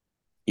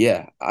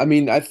yeah, I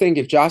mean, I think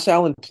if Josh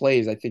Allen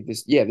plays, I think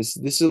this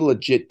is a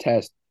legit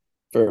test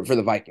for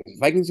the Vikings. If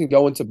Vikings can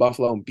go into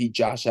Buffalo and beat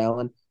Josh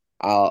Allen,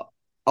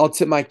 I'll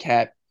tip my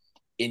cap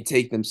and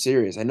take them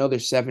serious. I know they're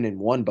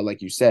 7-1, but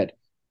like you said,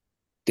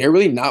 they're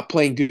really not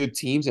playing good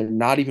teams and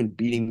not even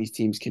beating these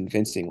teams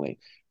convincingly.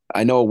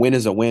 I know a win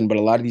is a win, but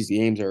a lot of these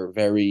games are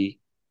very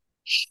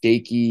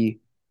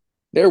shaky.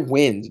 They're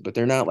wins, but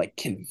they're not like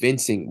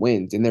convincing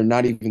wins, and they're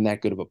not even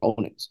that good of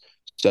opponents.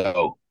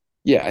 So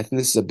yeah, I think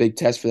this is a big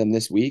test for them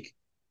this week.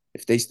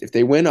 If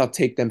they win,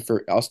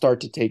 I'll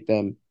start to take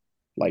them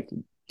like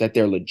that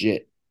they're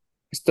legit.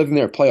 I still think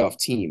they're a playoff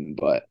team,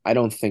 but I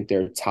don't think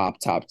they're a top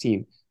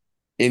team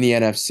in the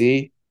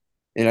NFC.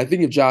 And I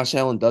think if Josh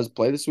Allen does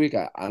play this week,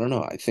 I don't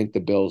know. I think the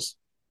Bills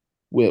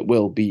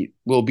will beat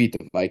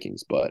the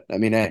Vikings. But I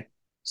mean, hey,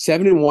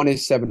 7-1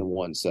 is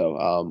 7-1.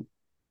 So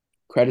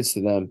credits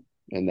to them,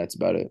 and that's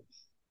about it.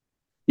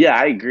 Yeah,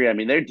 I agree. I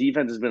mean, their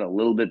defense has been a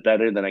little bit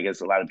better than I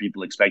guess a lot of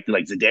people expected.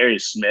 Like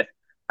Zadarius Smith,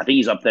 I think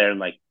he's up there and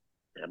like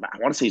I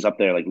want to say he's up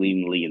there like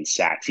leading the league in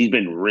sacks. He's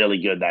been really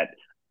good. That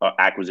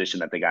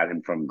acquisition that they got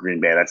him from Green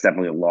Bay, that's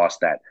definitely a loss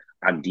that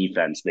on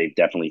defense they've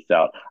definitely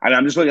felt. I mean,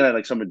 I'm just looking at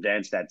like some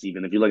advanced stats.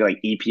 Even if you look at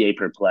like EPA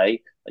per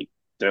play, like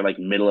they're like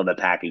middle of the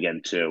pack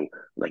again too.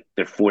 Like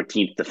they're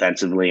 14th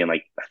defensively, and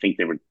like I think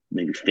they were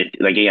maybe 50.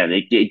 Like again,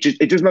 it's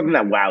just nothing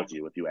that wows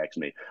you if you ask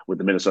me with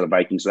the Minnesota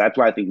Vikings. So that's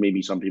why I think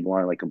maybe some people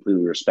aren't like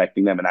completely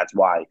respecting them, and that's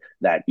why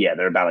that yeah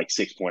they're about like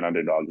 6 point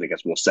underdogs. I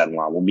guess we'll settle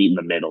on. We'll meet in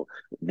the middle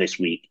this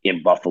week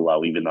in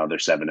Buffalo, even though they're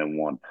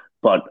 7-1.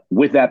 But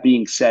with that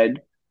being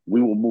said,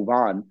 we will move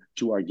on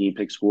to our game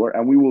pick score,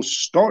 and we will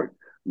start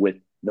with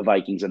the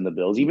Vikings and the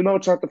Bills. Even though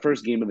it's not the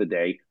first game of the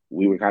day,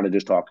 we were kind of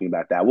just talking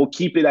about that. We'll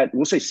keep it at,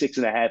 we'll say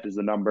 6.5 is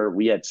the number.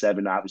 We had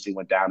 7, obviously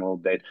went down a little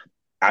bit.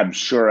 I'm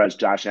sure as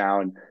Josh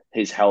Allen,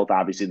 his health,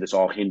 obviously this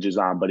all hinges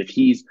on, but if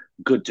he's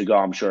good to go,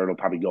 I'm sure it'll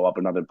probably go up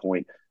another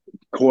point.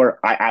 Core,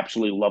 I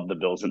absolutely love the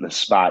Bills in this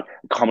spot.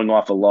 Coming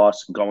off a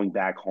loss, going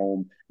back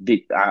home.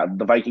 The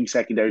Viking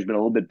secondary has been a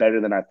little bit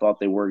better than I thought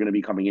they were going to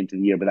be coming into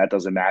the year, but that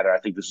doesn't matter. I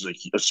think this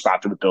is a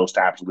spot for the Bills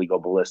to absolutely go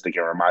ballistic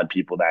and remind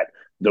people that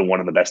they're one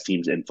of the best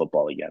teams in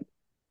football again.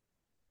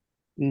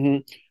 hmm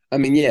I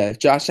mean, yeah, if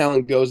Josh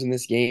Allen goes in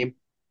this game,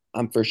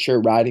 I'm for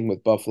sure riding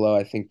with Buffalo.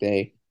 I think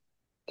they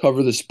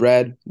cover the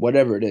spread,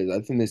 whatever it is.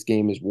 I think this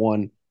game is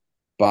won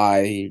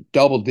by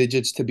double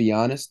digits, to be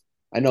honest.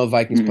 I know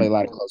Vikings play a Mm-hmm.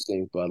 lot of close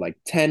games, but like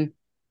 10,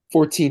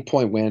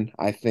 14-point win.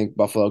 I think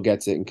Buffalo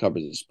gets it and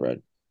covers the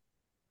spread.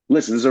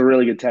 Listen, this is a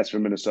really good test for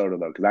Minnesota,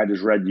 though, because I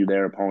just read you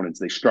their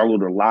opponents. They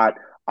struggled a lot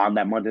on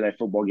that Monday Night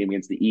Football game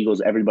against the Eagles.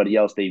 Everybody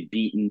else they've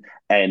beaten,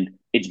 and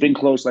it's been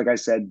close, like I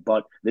said,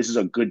 but this is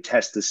a good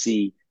test to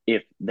see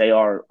if they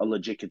are a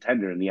legit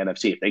contender in the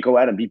NFC. If they go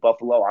out and beat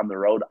Buffalo on the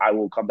road, I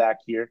will come back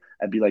here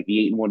and be like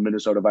the 8-1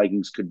 Minnesota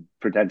Vikings could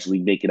potentially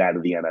make it out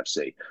of the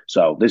NFC.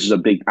 So this is a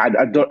big. I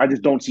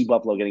just don't see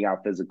Buffalo getting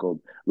out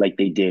physical like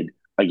they did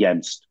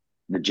against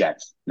the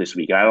Jets this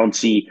week. And I don't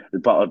see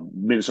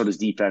Minnesota's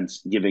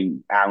defense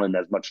giving Allen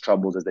as much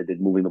troubles as they did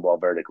moving the ball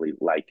vertically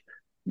like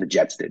the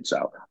Jets did.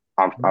 So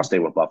I'll stay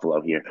with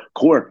Buffalo here.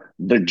 Core,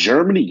 the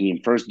Germany game,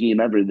 first game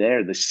ever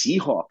there. The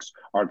Seahawks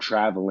are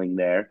traveling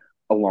there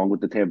along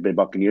with the Tampa Bay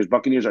Buccaneers.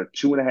 Buccaneers are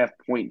 2.5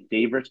 point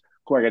favorites.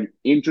 Core, I got an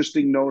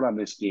interesting note on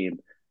this game.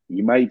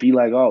 You might be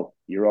like, oh,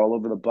 you're all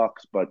over the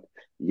Bucks, but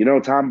You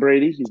know, Tom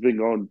Brady, he's been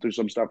going through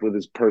some stuff with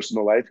his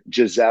personal life.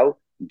 Giselle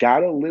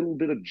got a little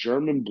bit of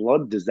German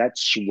blood. Does that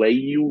sway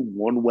you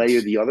one way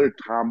or the other?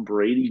 Tom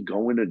Brady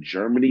going to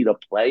Germany to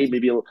play,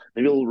 maybe a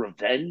little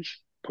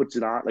revenge puts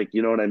it on. Like,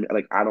 you know what I mean?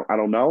 Like, I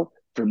don't know.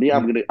 For me,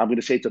 I'm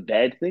gonna say it's a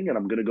bad thing, and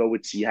I'm gonna go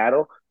with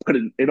Seattle. But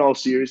in all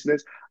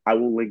seriousness, I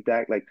will link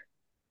that. Like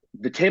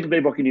the Tampa Bay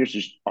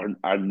Buccaneers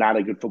are not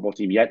a good football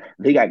team yet.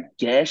 They got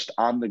gashed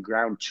on the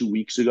ground 2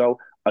 weeks ago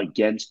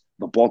against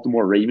the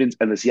Baltimore Ravens,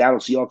 and the Seattle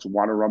Seahawks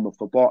want to run the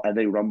football, and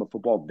they run the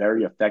football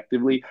very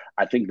effectively.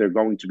 I think they're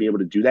going to be able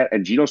to do that,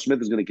 and Geno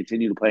Smith is going to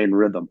continue to play in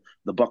rhythm.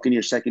 The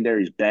Buccaneers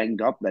secondary is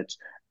banged up.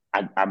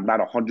 I'm not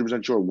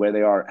 100% sure where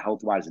they are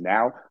health wise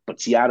now,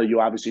 but Seattle,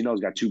 you obviously know, has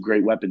got two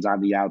great weapons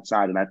on the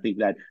outside. And I think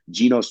that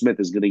Geno Smith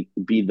is going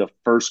to be the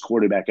first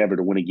quarterback ever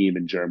to win a game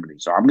in Germany.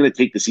 So I'm going to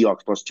take the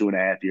Seahawks plus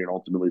 2.5 here and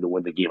ultimately to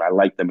win the game. I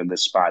like them in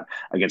this spot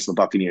against the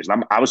Buccaneers.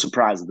 And I was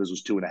surprised that this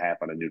was 2.5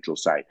 on a neutral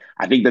site.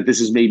 I think that this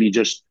is maybe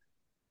just,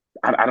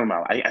 I don't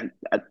know.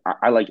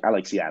 I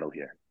like Seattle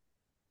here.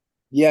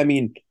 Yeah, I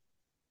mean,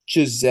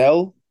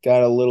 Giselle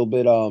got a little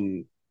bit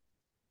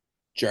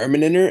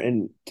German in her,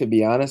 and to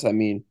be honest, I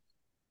mean,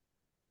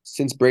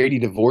 since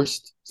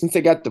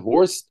they got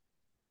divorced,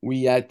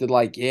 we acted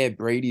like, yeah,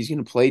 Brady's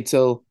gonna play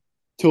till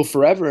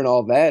forever and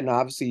all that. And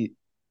obviously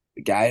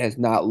the guy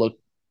hasn't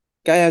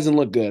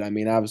looked good. I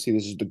mean, obviously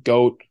this is the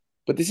GOAT,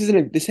 but this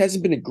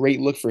hasn't been a great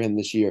look for him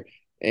this year.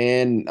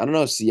 And I don't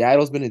know,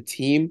 Seattle's been a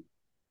team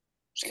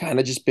who's kind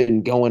of just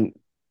been going.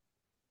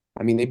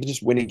 I mean, they've been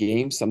just winning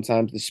games.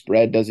 Sometimes the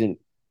spread doesn't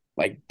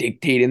like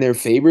dictate in their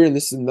favor. And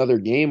this is another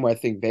game where I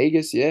think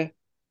Vegas, yeah.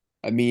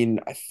 I mean,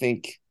 I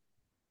think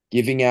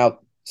giving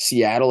out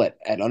Seattle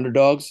at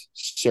underdogs,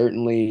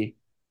 certainly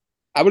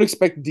I would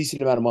expect a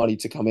decent amount of money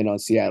to come in on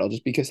Seattle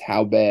just because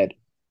how bad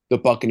the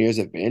Buccaneers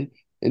have been.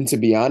 And to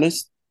be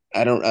honest,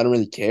 I don't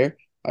really care.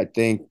 I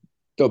think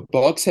the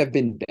Bucks have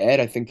been bad.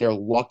 I think they're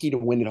lucky to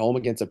win at home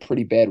against a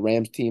pretty bad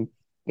Rams team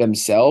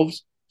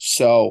themselves.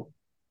 So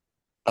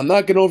I'm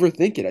not gonna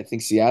overthink it. I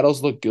think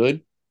Seattle's looked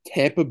good.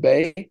 Tampa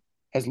Bay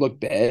has looked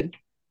bad.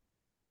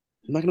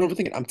 I'm not gonna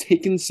overthink it. I'm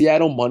taking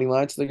Seattle money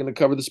line, so they're gonna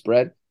cover the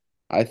spread.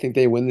 I think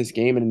they win this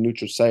game in a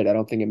neutral site. I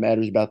don't think it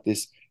matters about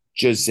this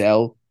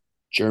Giselle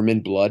German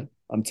blood.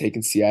 I'm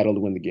taking Seattle to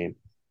win the game.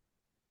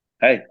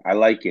 Hey, I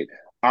like it.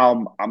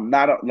 I'm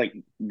not like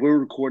we're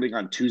recording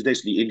on Tuesday,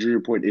 so the injury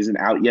report isn't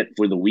out yet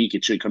for the week.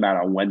 It should come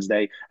out on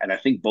Wednesday, and I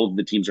think both of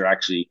the teams are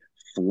actually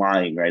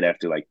flying right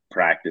after like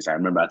practice. I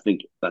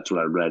think that's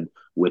what I read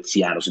with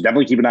Seattle. So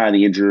definitely keep an eye on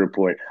the injury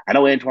report. I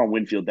know Antoine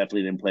Winfield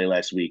definitely didn't play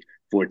last week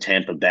for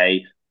Tampa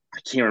Bay. I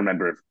can't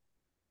remember if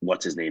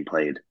what's his name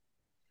played.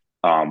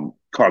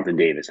 Carlton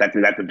Davis. That's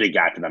a big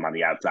guy for them on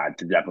the outside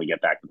to definitely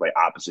get back to play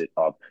opposite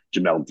of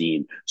Jamel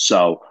Dean.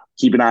 So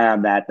keep an eye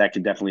on that. That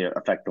could definitely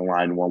affect the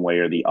line one way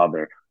or the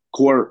other.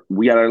 Core,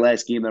 we got our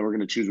last game that we're going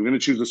to choose. We're going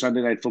to choose the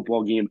Sunday night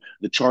football game.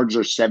 The Chargers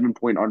are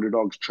 7-point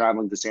underdogs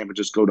traveling to San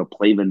Francisco to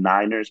play the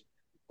Niners.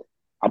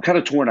 I'm kind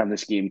of torn on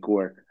this game,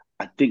 Core.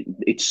 I think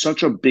it's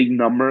such a big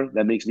number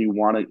that makes me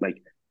want to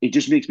like. It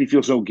just makes me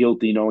feel so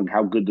guilty knowing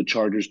how good the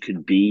Chargers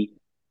could be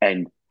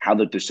and how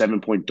that they're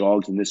 7-point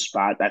dogs in this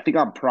spot. I think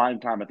on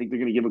prime time, I think they're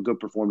going to give a good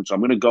performance. So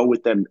I'm going to go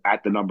with them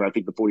at the number. I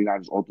think the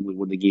 49ers ultimately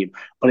win the game,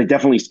 but it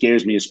definitely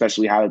scares me,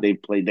 especially how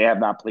they've played. They have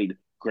not played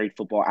great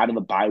football out of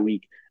the bye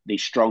week. They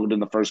struggled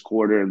in the first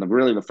quarter and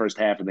really the first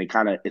half, and they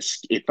kind of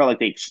it felt like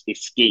they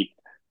escaped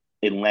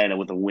Atlanta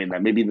with a win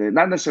that maybe they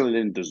not necessarily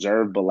didn't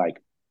deserve, but like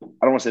I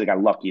don't want to say they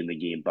got lucky in the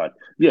game, but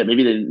yeah,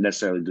 maybe they didn't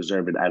necessarily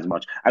deserve it as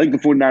much. I think the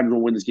 49ers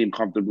will win this game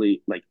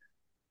comfortably,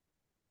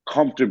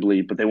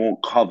 but they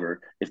won't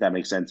cover, if that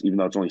makes sense, even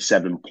though it's only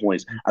 7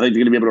 points. I think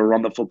they're going to be able to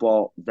run the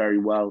football very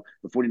well.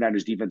 The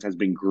 49ers defense has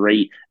been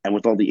great. And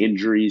with all the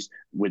injuries,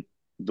 with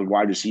the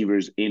wide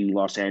receivers in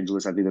Los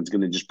Angeles, I think that's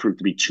going to just prove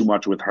to be too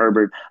much with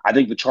Herbert. I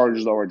think the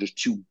Chargers, though, are just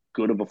too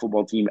good of a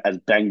football team, as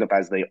banged up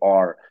as they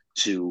are,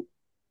 to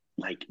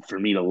like for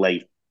me to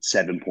lay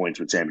 7 points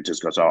with San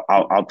Francisco. So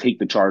I'll take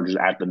the Chargers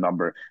at the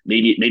number.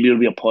 Maybe it'll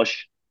be a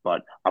push,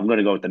 but I'm going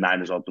to go with the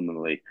Niners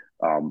ultimately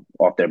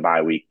off their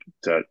bye week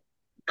to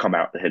come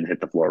out and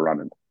hit the floor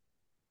running.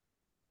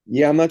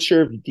 Yeah, I'm not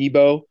sure if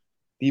Debo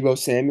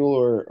Samuel,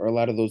 or a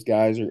lot of those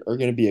guys are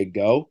going to be a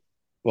go,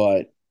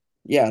 but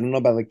yeah, I don't know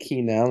about like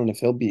Keenan Allen if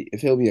he'll be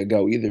a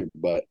go either.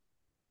 But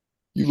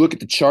you look at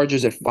the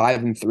Chargers at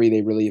 5-3,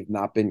 they really have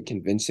not been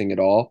convincing at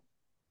all.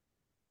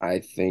 I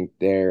think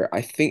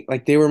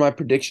like they were my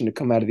prediction to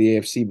come out of the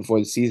AFC before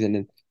the season,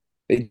 and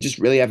they just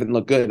really haven't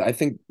looked good. I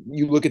think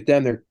you look at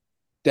them, they're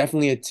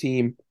definitely a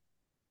team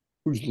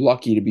who's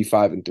lucky to be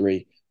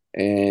 5-3.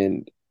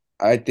 And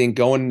I think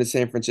going into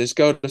San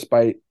Francisco,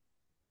 despite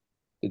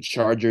the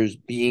Chargers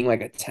being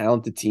like a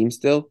talented team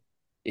still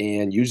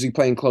and usually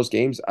playing close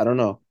games, I don't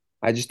know.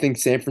 I just think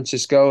San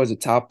Francisco is a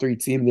top three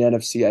team in the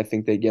NFC. I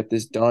think they get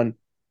this done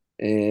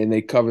and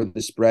they cover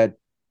the spread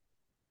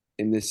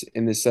in this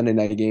Sunday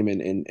night game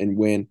and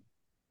win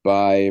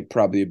by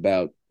probably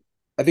about,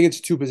 I think it's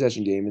a 2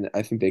 possession game, and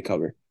I think they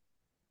cover.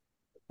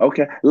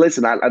 Okay,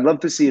 listen, I'd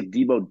love to see if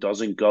Debo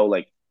doesn't go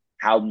like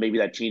how maybe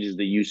that changes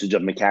the usage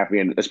of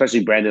McCaffrey and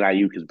especially Brandon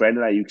Ayuk because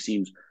Brandon Ayuk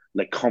seems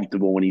like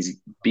comfortable when he's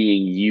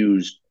being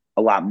used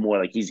a lot more.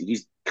 Like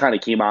he's kind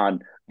of came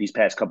on these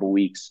past couple of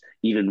weeks,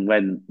 even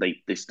when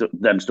like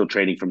them still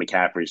trading for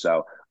McCaffrey.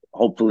 So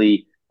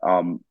hopefully,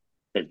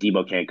 if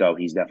Debo can't go,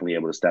 he's definitely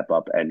able to step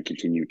up and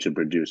continue to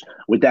produce.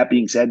 With that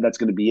being said, that's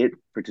going to be it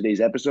for today's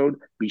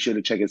episode. Be sure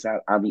to check us out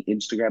on the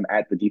Instagram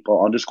at the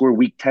Depot underscore.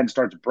 Week 10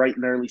 starts bright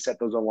and early. Set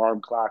those alarm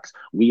clocks.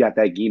 We got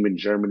that game in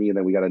Germany, and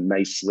then we got a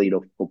nice slate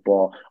of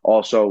football.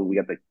 Also, we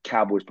got the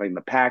Cowboys playing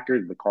the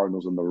Packers, the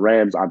Cardinals, and the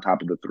Rams on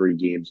top of the 3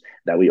 games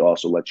that we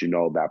also let you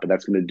know about. But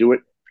that's going to do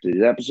it for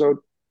today's episode.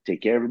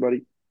 Take care,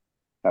 everybody.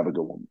 Have a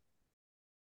good one.